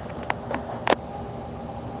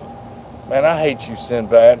 Man, I hate you,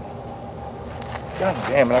 Sinbad. God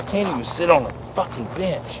damn it, I can't even sit on the fucking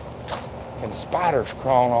bench. And spiders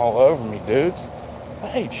crawling all over me, dudes. I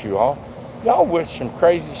hate you all. Y'all wish some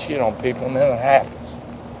crazy shit on people and then it happens.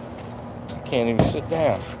 I can't even sit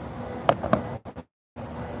down.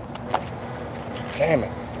 Damn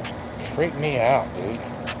it. Freak me out, dude.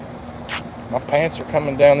 My pants are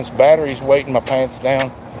coming down. This battery's weighting my pants down.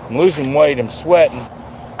 I'm losing weight. I'm sweating.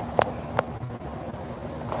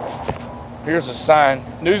 Here's a sign.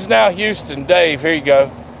 News Now Houston. Dave, here you go.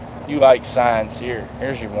 You like signs.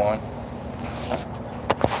 Here's your one.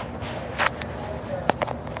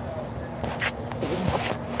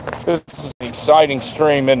 This is an exciting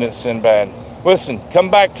stream, isn't it, Sinbad? Listen, come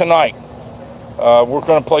back tonight. We're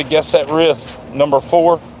going to play Guess That Riff number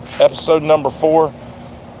 4, episode number 4.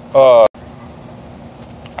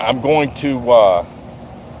 I'm going to,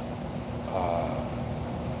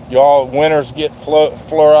 y'all winners get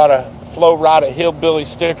Florida Hillbilly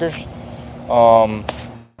stickers. If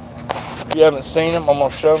you haven't seen them, I'm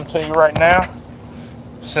going to show them to you right now.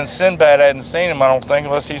 Since Sinbad hadn't seen them, I don't think,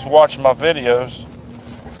 unless he's watching my videos.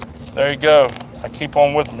 There you go. I keep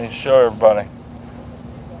on with me to show everybody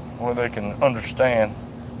where they can understand.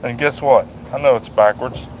 And guess what? I know it's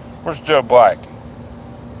backwards. Where's Joe Black?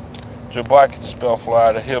 Joe Black can spell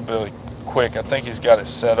Florida Hillbilly quick. I think he's got it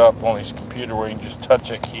set up on his computer where you can just touch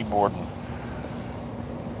that keyboard and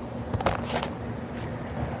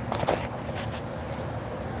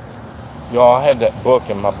y'all, I had that book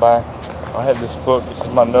in my back. I had this book. This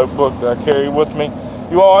is my notebook that I carry with me.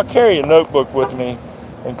 You all, I carry a notebook with me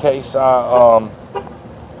in case I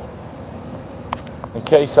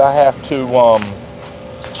have to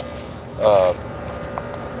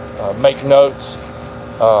make notes.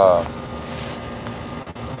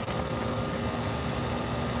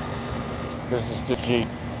 This is the Jeep.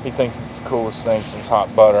 He thinks it's the coolest thing since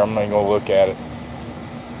hot butter. I'm not even gonna look at it.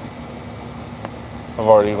 I've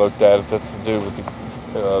already looked at it. That's the dude with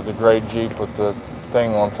the gray Jeep with the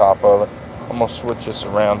thing on top of it. I'm gonna switch this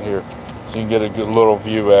around here so you can get a good little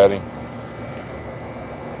view at him.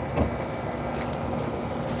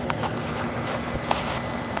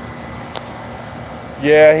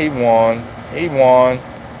 Yeah, he won. He won.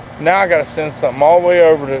 Now I gotta send something all the way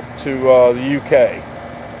over to the UK.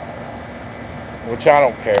 Which I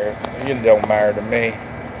don't care. It don't matter to me.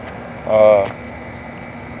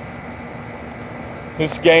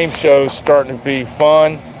 This game show is starting to be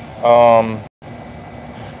fun.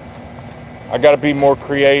 I got to be more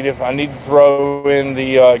creative. I need to throw in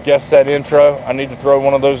the guess that intro. I need to throw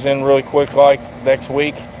one of those in really quick, like next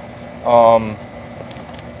week.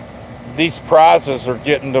 These prizes are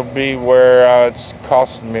getting to be where it's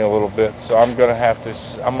costing me a little bit, so I'm gonna have to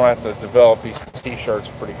develop these T-shirts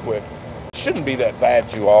pretty quick. It shouldn't be that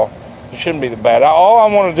bad, you all. It shouldn't be that bad. All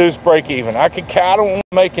I want to do is break even. I don't want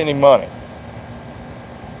to make any money.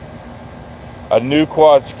 A new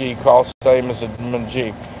quad ski costs the same as a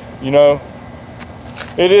Jeep. You know,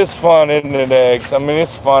 it is fun, isn't it, Eggs? I mean,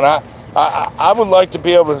 it's fun. I would like to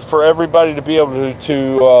be able to, for everybody to be able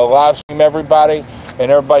to live stream everybody and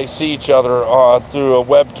everybody see each other through a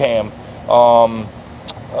webcam.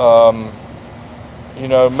 You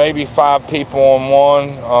know, maybe 5 people on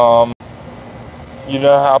one. You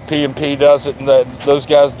know how P&P does it, and those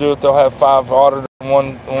guys do it. They'll have 5 auditors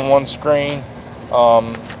on one screen.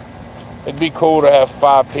 It'd be cool to have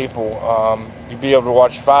 5 people. You'd be able to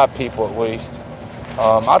watch 5 people at least.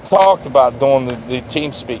 I talked about doing the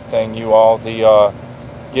TeamSpeak thing, you all. The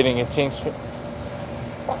getting a TeamSpeak.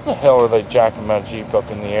 What the hell are they jacking my Jeep up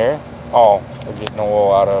in the air? Oh, they're getting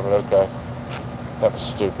oil out of it. Okay, that was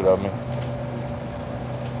stupid of me.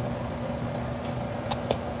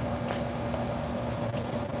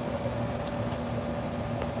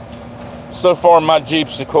 So far, my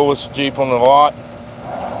Jeep's the coolest Jeep on the lot.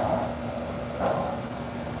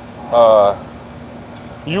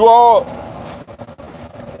 You all,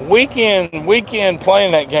 weekend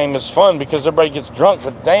playing that game is fun because everybody gets drunk,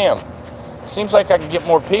 but damn, seems like I can get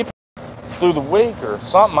more people through the week or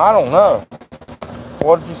something. I don't know.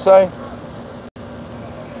 What did you say?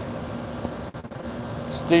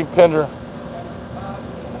 Steve Pender.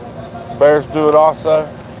 Bears do it also.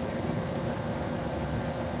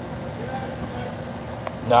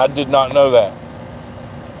 No, I did not know that.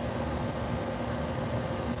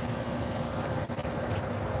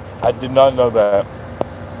 I did not know that.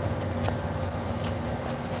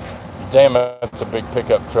 Damn it, that's a big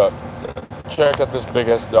pickup truck. Check out this big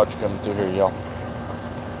ass Dodge coming through here, y'all.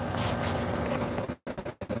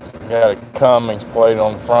 Got a Cummins plate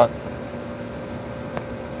on the front.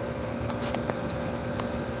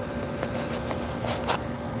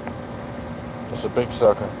 It's a big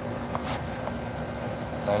sucker.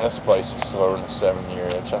 Man, this place is slower than a 7-year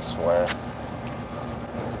itch, I swear.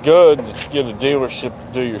 It's good that you get a dealership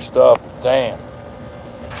to do your stuff, but damn.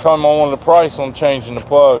 Tell them I wanted the price on changing the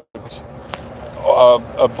plugs.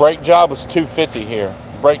 A brake job was $250 here.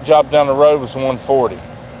 Brake job down the road was $140.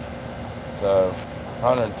 So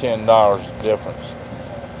 $110 difference.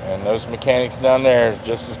 And those mechanics down there is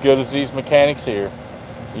just as good as these mechanics here.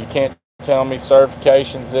 You can't tell me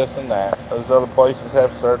certifications, this and that. Those other places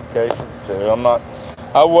have certifications too.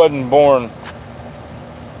 I wasn't born.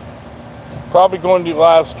 Probably going to do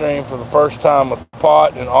live stream for the first time with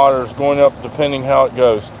Pot and Otters going up, depending how it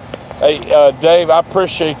goes. Hey, Dave, I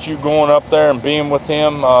appreciate you going up there and being with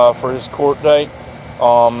him for his court date.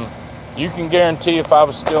 You can guarantee if I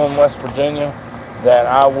was still in West Virginia that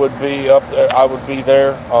I would be up there. I would be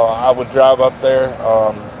there. I would drive up there.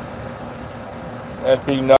 That'd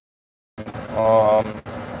be nuts.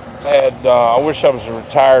 I wish I was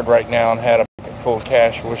retired right now and had a pocket full of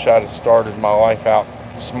cash. I wish I'd have started my life out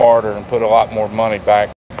smarter and put a lot more money back.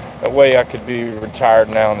 That way I could be retired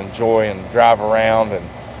now and enjoy and drive around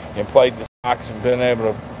and played the stocks and been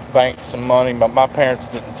able to bank some money. But my parents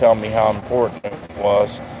didn't tell me how important it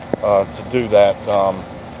was to do that.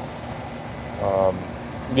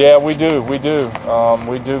 Yeah, we do. We do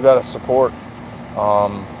got to support.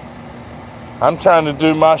 I'm trying to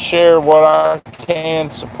do my share what I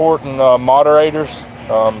can supporting moderators,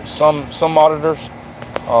 some auditors.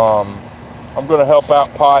 I'm going to help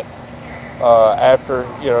out Pot after,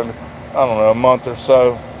 I don't know, a month or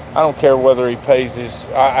so. I don't care whether he pays his.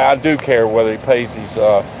 I do care whether he pays his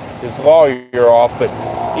lawyer off. But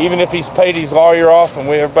even if he's paid his lawyer off and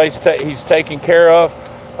he's taken care of,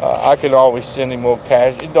 I could always send him a little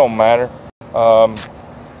cash. It don't matter.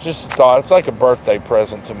 Just a thought. It's like a birthday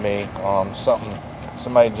present to me. Something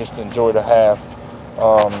somebody just enjoy to have.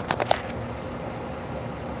 All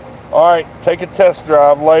right, take a test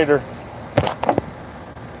drive later.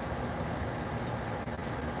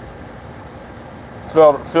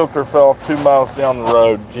 Filter fell off 2 miles down the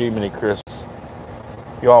road. Jiminy Christmas.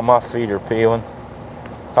 Y'all, my feet are peeling.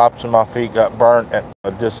 Tops of my feet got burnt at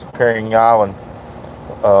a disappearing island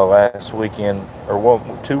last weekend, or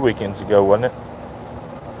 2 weekends ago, wasn't it?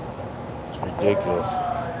 It's ridiculous.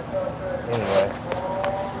 Anyway.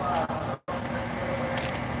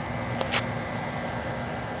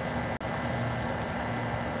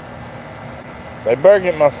 They better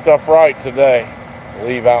get my stuff right today.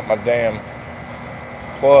 Leave out my damn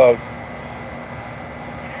plug.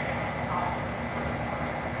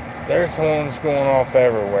 There's horns going off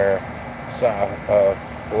everywhere.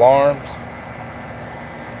 Alarms.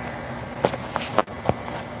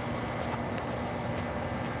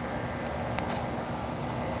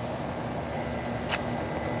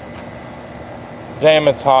 Damn,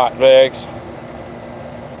 it's hot, Vegs.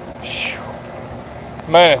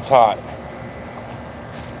 Man, it's hot.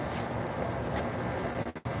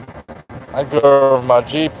 I'd go over my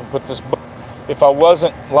Jeep and put this. If I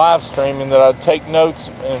wasn't live streaming, that I'd take notes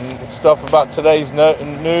and stuff about today's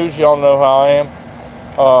news. Y'all know how I am.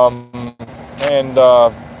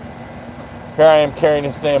 Here I am carrying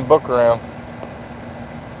this damn book around.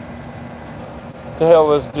 What the hell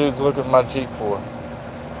this dude's looking at my Jeep for?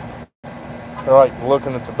 They're like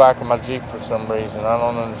looking at the back of my Jeep for some reason. I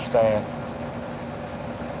don't understand.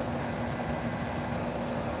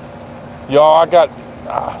 Y'all,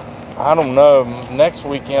 I don't know. Next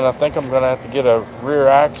weekend, I think I'm going to have to get a rear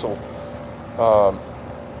axle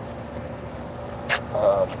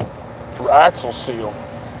axle seal.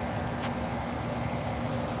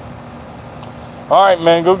 All right,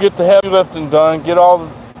 man, go get the heavy lifting done. Get all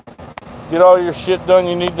your shit done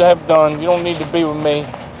you need to have done. You don't need to be with me.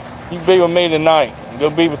 You can be with me tonight. Go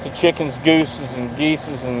be with the chickens, gooses, and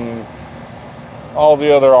geeses, and all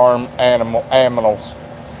the other animals.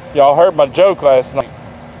 Y'all heard my joke last night.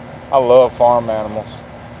 I love farm animals.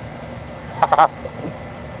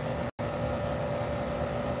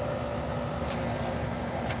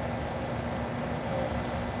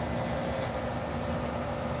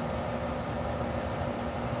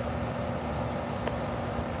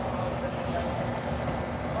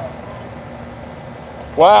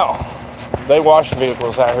 Wow, they wash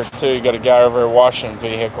vehicles out here too. You got a guy over there washing a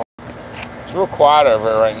vehicle. It's real quiet over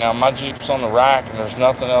here right now. My Jeep's on the rack and there's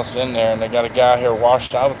nothing else in there, and they got a guy here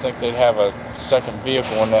washing. I would think they'd have a second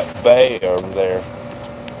vehicle in that bay over there.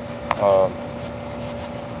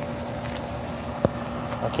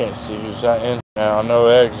 I can't see who's that in now. I know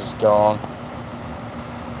Eggs is gone.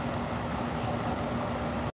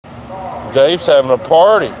 Dave's having a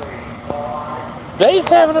party. Dave's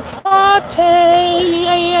having a party.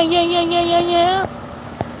 Yeah.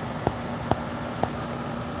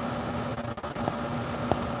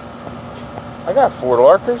 I got 4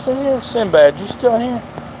 lurkers in here. Sinbad, you still here?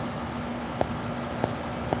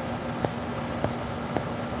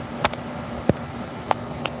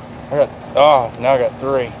 Now I got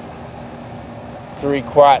 3. 3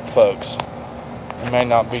 quiet folks. They may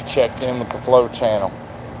not be checked in with the flow channel.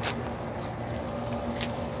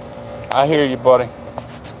 I hear you, buddy.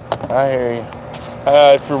 I hear you.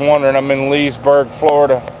 If you're wondering, I'm in Leesburg,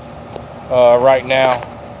 Florida right now.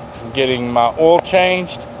 I'm getting my oil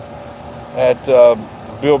changed at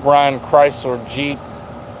Bill Bryan Chrysler Jeep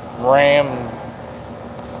Ram,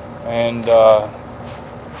 and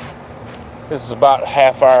this is about a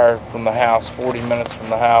half hour from the house, 40 minutes from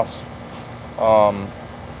the house.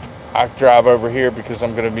 I drive over here because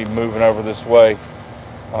I'm going to be moving over this way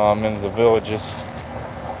into the villages,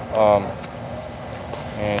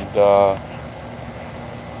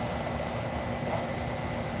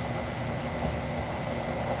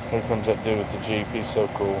 here comes that dude with the Jeep. He's so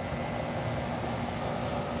cool.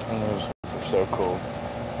 And those are so cool.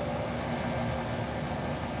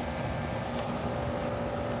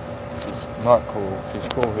 If he's not cool, if he's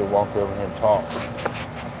cool, he'll walk over here and talk.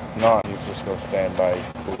 If not, he's just going to stand by his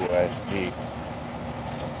cool ass Jeep.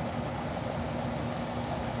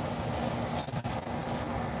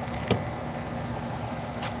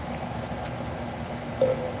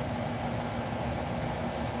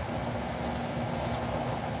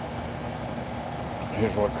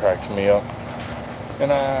 Here's what cracks me up.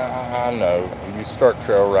 And I know you start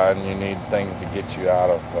trail riding, you need things to get you out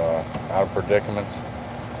of predicaments.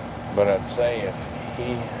 But I'd say if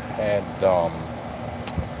he had a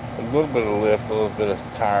little bit of lift, a little bit of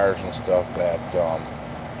tires and stuff, that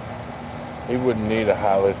he wouldn't need a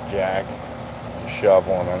high lift jack, a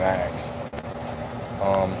shovel, and an axe.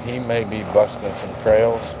 He may be busting some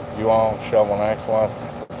trails, you all, shovel and axe wise.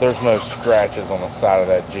 There's no scratches on the side of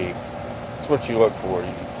that Jeep. That's what you look for.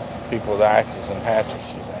 People with axes and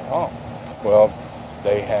hatchets, you say, oh, well,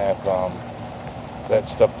 they have that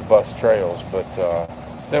stuff to bust trails, but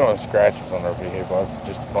they don't have scratches on their vehicle. It's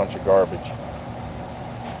just a bunch of garbage.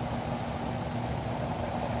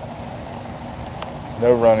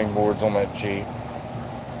 No running boards on that Jeep.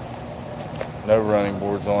 No running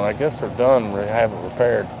boards on. I guess they're done, have it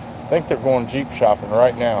repaired. I think they're going Jeep shopping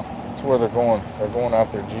right now. That's where they're going. They're going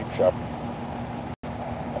out there Jeep shopping.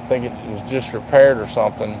 I think it was just repaired or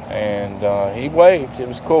something, and he waved. It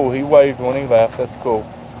was cool. He waved when he left. That's cool.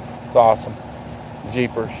 It's awesome.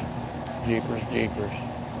 Jeepers. Jeepers, Jeepers.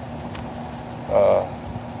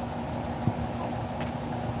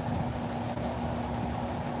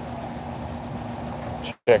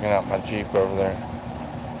 Checking out my Jeep over there.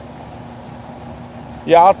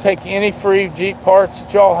 Yeah, I'll take any free Jeep parts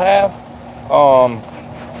that y'all have.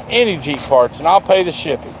 Any Jeep parts, and I'll pay the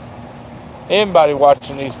shipping. Anybody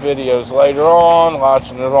watching these videos later on,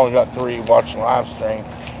 there's only got 3 watching live stream,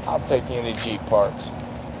 I'll take any Jeep parts.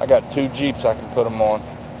 I got 2 Jeeps I can put them on.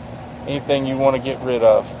 Anything you want to get rid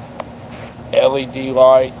of. LED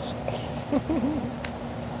lights.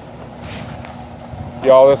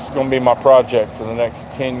 Y'all, this is going to be my project for the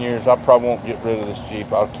next 10 years. I probably won't get rid of this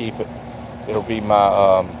Jeep. I'll keep it. It'll be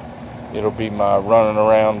my running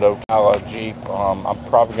around Ocala Jeep. I'm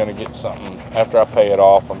probably going to get something after I pay it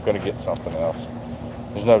off. I'm going to get something else.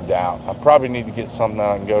 There's no doubt. I probably need to get something that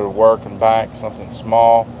I can go to work and back, something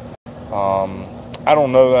small. I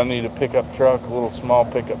don't know that I need a pickup truck, a little small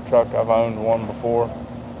pickup truck. I've owned one before.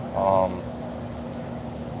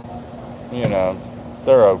 You know,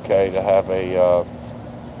 they're okay to have a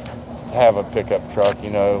pickup truck. You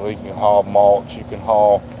know, you can haul mulch, you can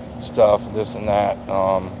haul stuff, this and that.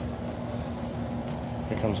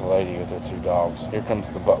 Here comes a lady with her 2 dogs. Here comes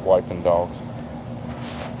the butt wiping dogs.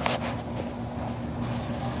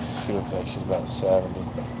 She looks like she's about 70.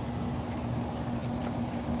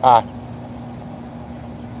 Hi.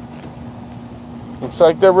 Looks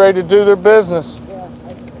like they're ready to do their business. Yeah,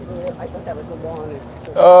 I thought that was a lawn.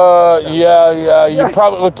 Yeah. You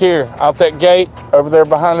probably look here, out that gate over there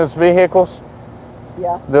behind those vehicles.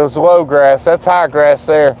 Yeah. There's low grass. That's high grass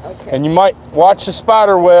there. Okay. And you might watch the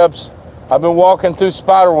spider webs. I've been walking through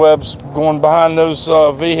spider webs going behind those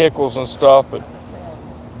vehicles and stuff. But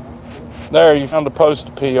there, you found a post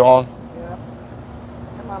to pee on. Yeah.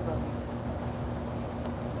 Come on, bro.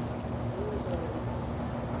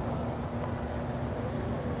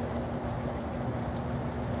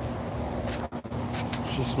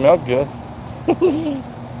 She smelled good.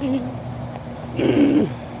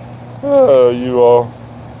 Oh, you all.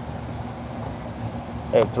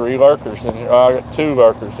 I had 3 lurkers in here. Oh, I got 2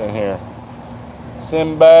 lurkers in here.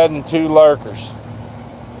 Sinbad and 2 lurkers.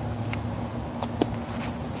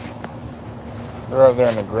 They're over there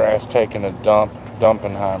in the grass taking a dump,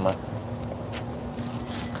 Dumpenheimer.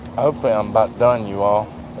 Hopefully I'm about done, you all.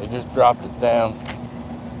 They just dropped it down.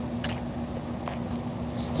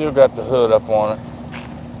 Still got the hood up on it.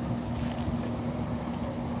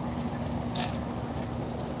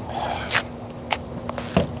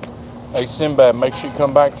 Hey, Sinbad, make sure you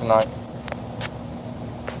come back tonight.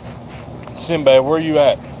 Sinbad, where you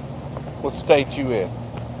at? What state you in?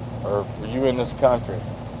 Or are you in this country?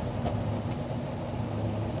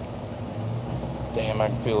 Damn, I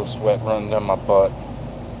can feel the sweat running down my butt.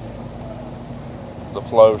 The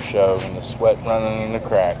flow show and the sweat running in the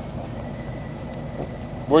crack.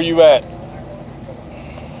 Where you at?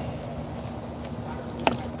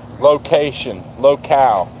 Location,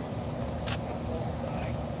 locale.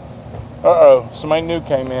 Uh-oh, somebody new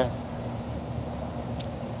came in.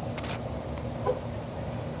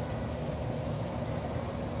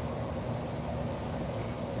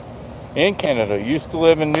 In Canada, used to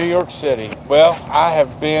live in New York City. Well, I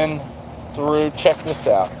have been through, check this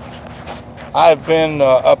out. I have been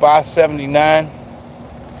up I-79,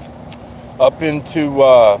 up into,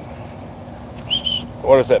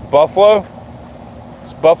 what is that, Buffalo?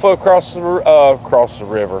 It's Buffalo across the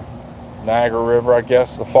river. Niagara River, I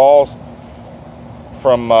guess, the falls.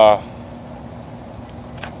 From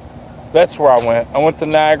that's where I went. I went to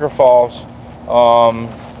Niagara Falls.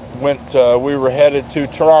 We were headed to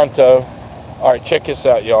Toronto. All right, check this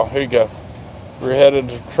out, y'all. Here you go. We were headed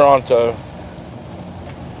to Toronto.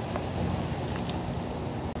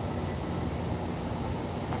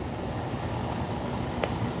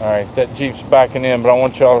 All right, that Jeep's backing in, but I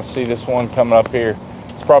want y'all to see this one coming up here.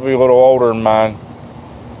 It's probably a little older than mine.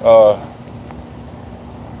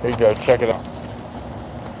 Here you go, check it out.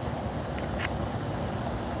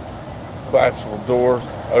 Collapsible doors,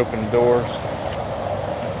 open doors.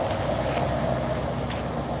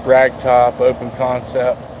 Rag top, open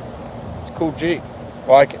concept. It's a cool Jeep.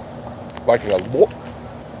 Like it. Like it a lot.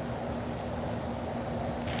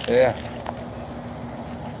 Yeah.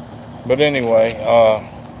 But anyway,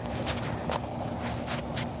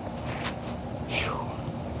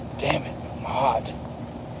 damn it, I'm hot.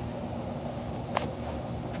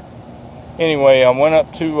 Anyway, I went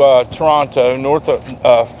up to Toronto, north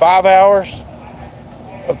of 5 hours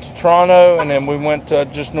up to Toronto, and then we went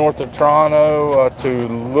just north of Toronto to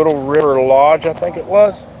Little River Lodge, I think it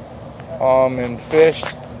was, and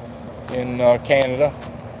fished in Canada.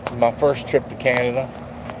 My first trip to Canada,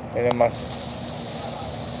 and then my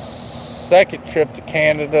second trip to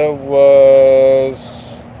Canada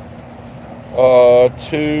was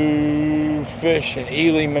to fish in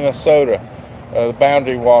Ely, Minnesota. The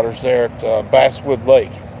boundary waters there at Basswood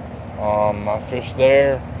Lake. I fished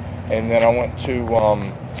there, and then I went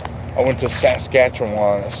to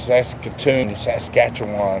Saskatchewan, Saskatoon,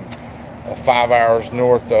 5 hours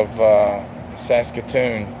north of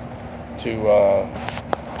Saskatoon, to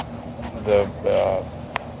the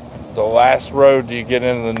last road you get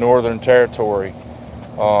into the Northern Territory,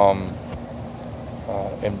 and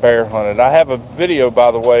bear hunted. I have a video,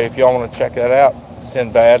 by the way, if y'all want to check that out.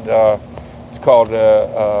 Sinbad. It's called,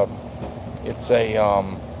 it's a,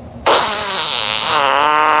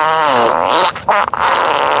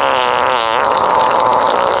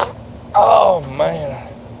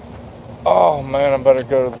 oh man, I better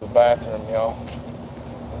go to the bathroom, y'all. I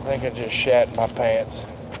think I just shat my pants.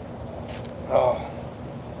 Oh,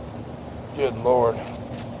 good Lord.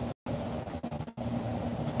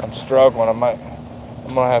 I'm struggling. I'm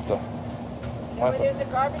gonna have to. There's a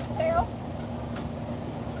garbage pail?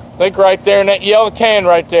 I think right there in that yellow can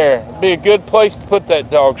right there. It'd be a good place to put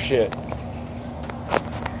that dog shit.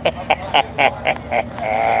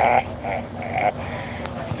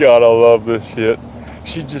 God, I love this shit.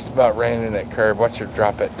 She just about ran in that curb. Watch her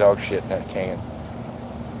drop that dog shit in that can.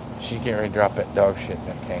 She can't really drop that dog shit in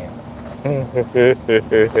that can.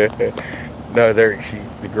 No,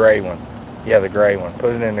 the gray one. Yeah, the gray one.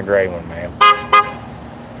 Put it in the gray one, man.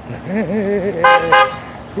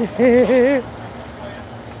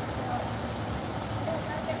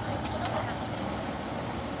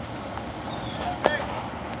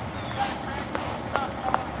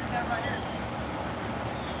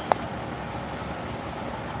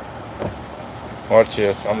 Watch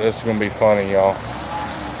this. This is going to be funny, y'all.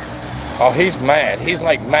 Oh, he's mad. He's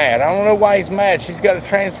like mad. I don't know why he's mad. She's got to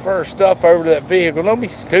transfer stuff over to that vehicle. Don't be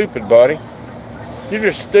stupid, buddy. You're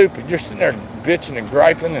just stupid. You're sitting there bitching and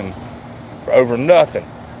griping and over nothing.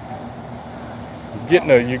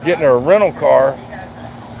 You're getting her a rental car.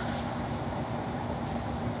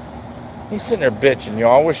 He's sitting there bitching,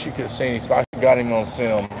 y'all. I wish you could have seen his. I got him on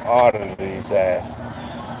film. Audited his ass.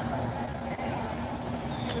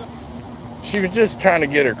 She was just trying to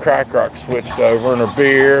get her crack rock switched over and her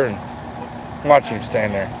beer, and watch him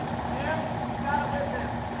stand there.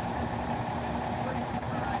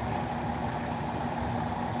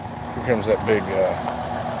 Here comes that big,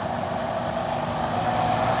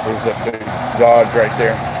 there's that big Dodge right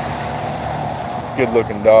there. It's a good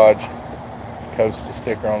looking Dodge. Coaster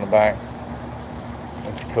sticker on the back.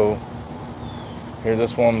 That's cool. Here,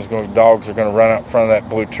 this woman's dogs are going to run out in front of that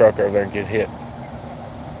blue truck over there and get hit.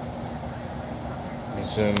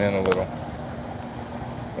 Zoom in a little.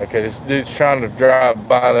 Okay, this dude's trying to drive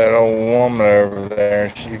by that old woman over there,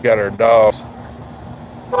 and she's got her dogs.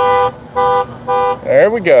 There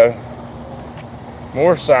we go.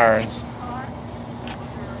 More sirens.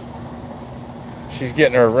 She's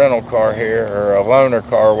getting her rental car here, or a loaner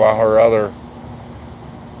car, while her other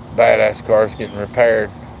badass car is getting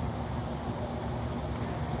repaired.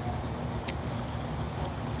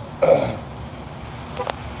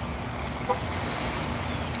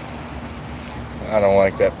 I don't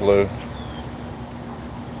like that blue.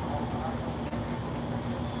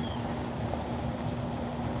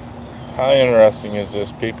 How interesting is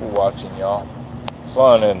this? People watching, y'all.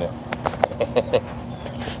 Fun, isn't it?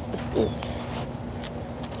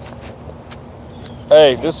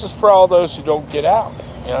 Hey, this is for all those who don't get out.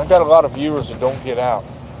 You know, I've got a lot of viewers that don't get out.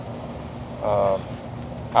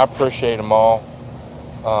 I appreciate them all.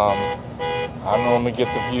 I normally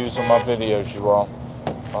get the views on my videos, you all.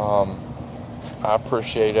 I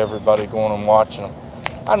appreciate everybody going and watching them.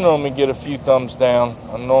 I normally get a few thumbs down.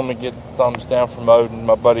 I normally get thumbs down from Odin,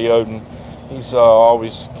 my buddy Odin. He's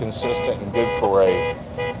always consistent and good for Abe.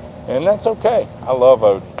 And that's okay. I love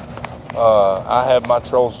Odin. I have my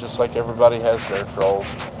trolls just like everybody has their trolls.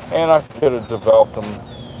 And I could have developed them,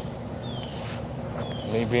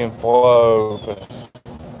 me being Flo, but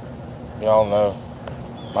y'all know.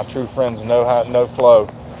 My true friends know Flo.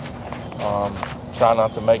 Try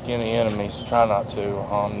not to make any enemies. Try not to.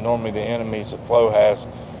 Normally the enemies that Flo has,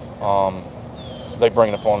 they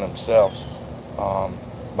bring it upon themselves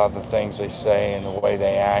by the things they say and the way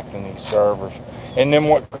they act in these servers. And then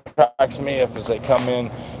what cracks me up is they come in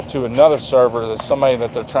to another server that's somebody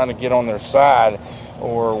that they're trying to get on their side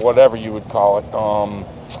or whatever you would call it.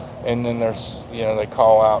 And then there's, they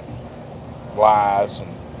call out lies and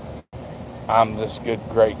I'm this good,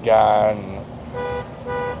 great guy. And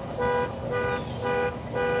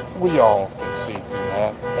we all can see through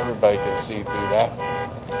that. Everybody can see through that.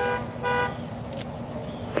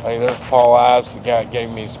 Hey, there's Paul Ives, the guy that gave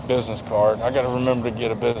me his business card. I got to remember to get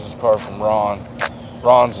a business card from Ron.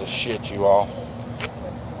 Ron's a shit, you all.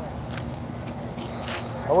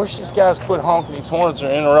 I wish these guys quit honking these horns.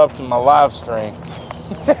 They're interrupting my live stream.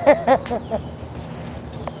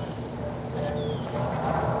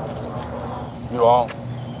 You all,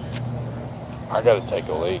 I got to take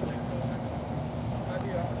a leak.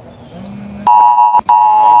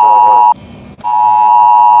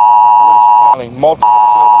 Multiple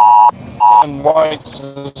and white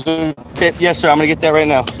Suzuki. Okay, yes, sir. I'm gonna get that right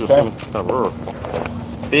now.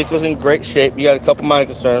 Vehicle's in great shape. You got a couple minor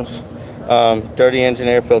concerns. Dirty engine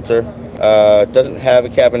air filter. Doesn't have a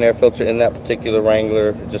cabin air filter in that particular Wrangler.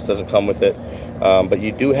 It just doesn't come with it. But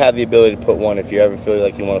you do have the ability to put one if you ever feel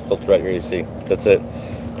like you want to filter out your AC. That's it.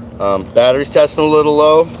 Battery's testing a little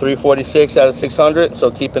low. 346 out of 600. So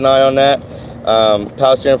keep an eye on that.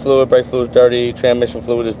 Power steering fluid, brake fluid is dirty, transmission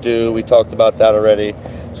fluid is due. We talked about that already.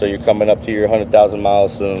 So you're coming up to your 100,000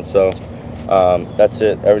 miles soon. So that's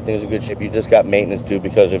it. Everything's in good shape. You just got maintenance due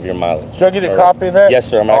because of your mileage. Should I get a copy of that? Yes,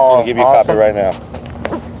 sir. I'm actually going to give you a copy right now.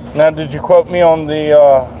 Now, did you quote me on the?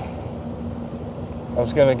 I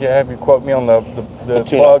was going to have you quote me on the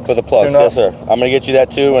plugs. For the plugs, yes, sir. I'm going to get you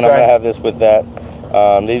that too, and I'm going to have this with that.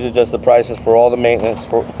 These are just the prices for all the maintenance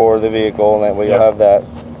for the vehicle, and that way you'll have that.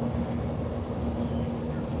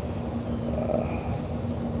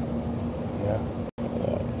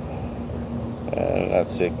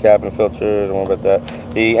 That's it. Cabin filter, don't worry about that.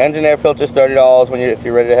 The engine air filter is $30 if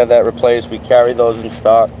you're ready to have that replaced. We carry those in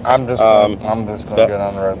stock. I'm just gonna get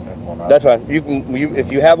on the road and pick one up. That's fine.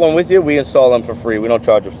 If you have one with you, we install them for free. We don't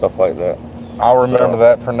charge you for stuff like that. I'll remember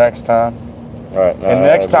that for next time. All right. And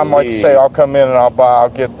next time, like you say, I'll come in and I'll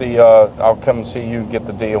come and see you and get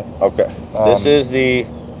the deal. Okay. This is your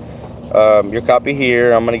copy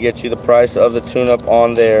here. I'm gonna get you the price of the tune-up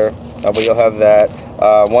on there. But you'll have that.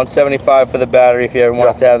 $175 for the battery if you ever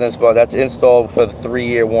want to have this. That's installed for the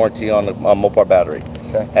 3-year warranty on the Mopar battery.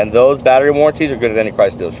 Okay. And those battery warranties are good at any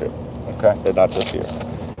Chrysler dealership. Okay. They're not just here.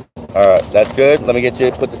 All right, that's good. Let me get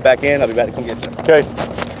you put this back in. I'll be back to come get you. Okay.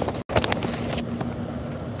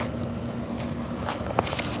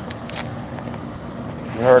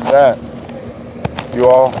 You heard that, you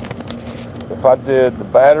all. If I did the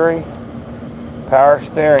battery, power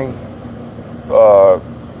steering,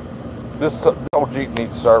 this old Jeep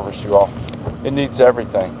needs service, you all. It needs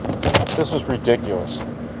everything. This is ridiculous.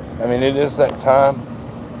 I mean, it is that time,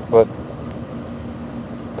 but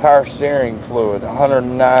power steering fluid,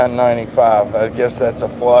 $109.95. I guess that's a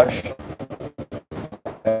flush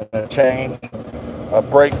and a change.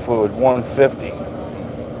 Brake fluid, $150.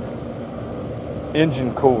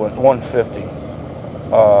 Engine coolant, $150.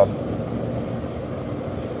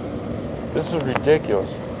 This is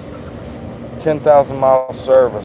ridiculous. 10,000 mile service.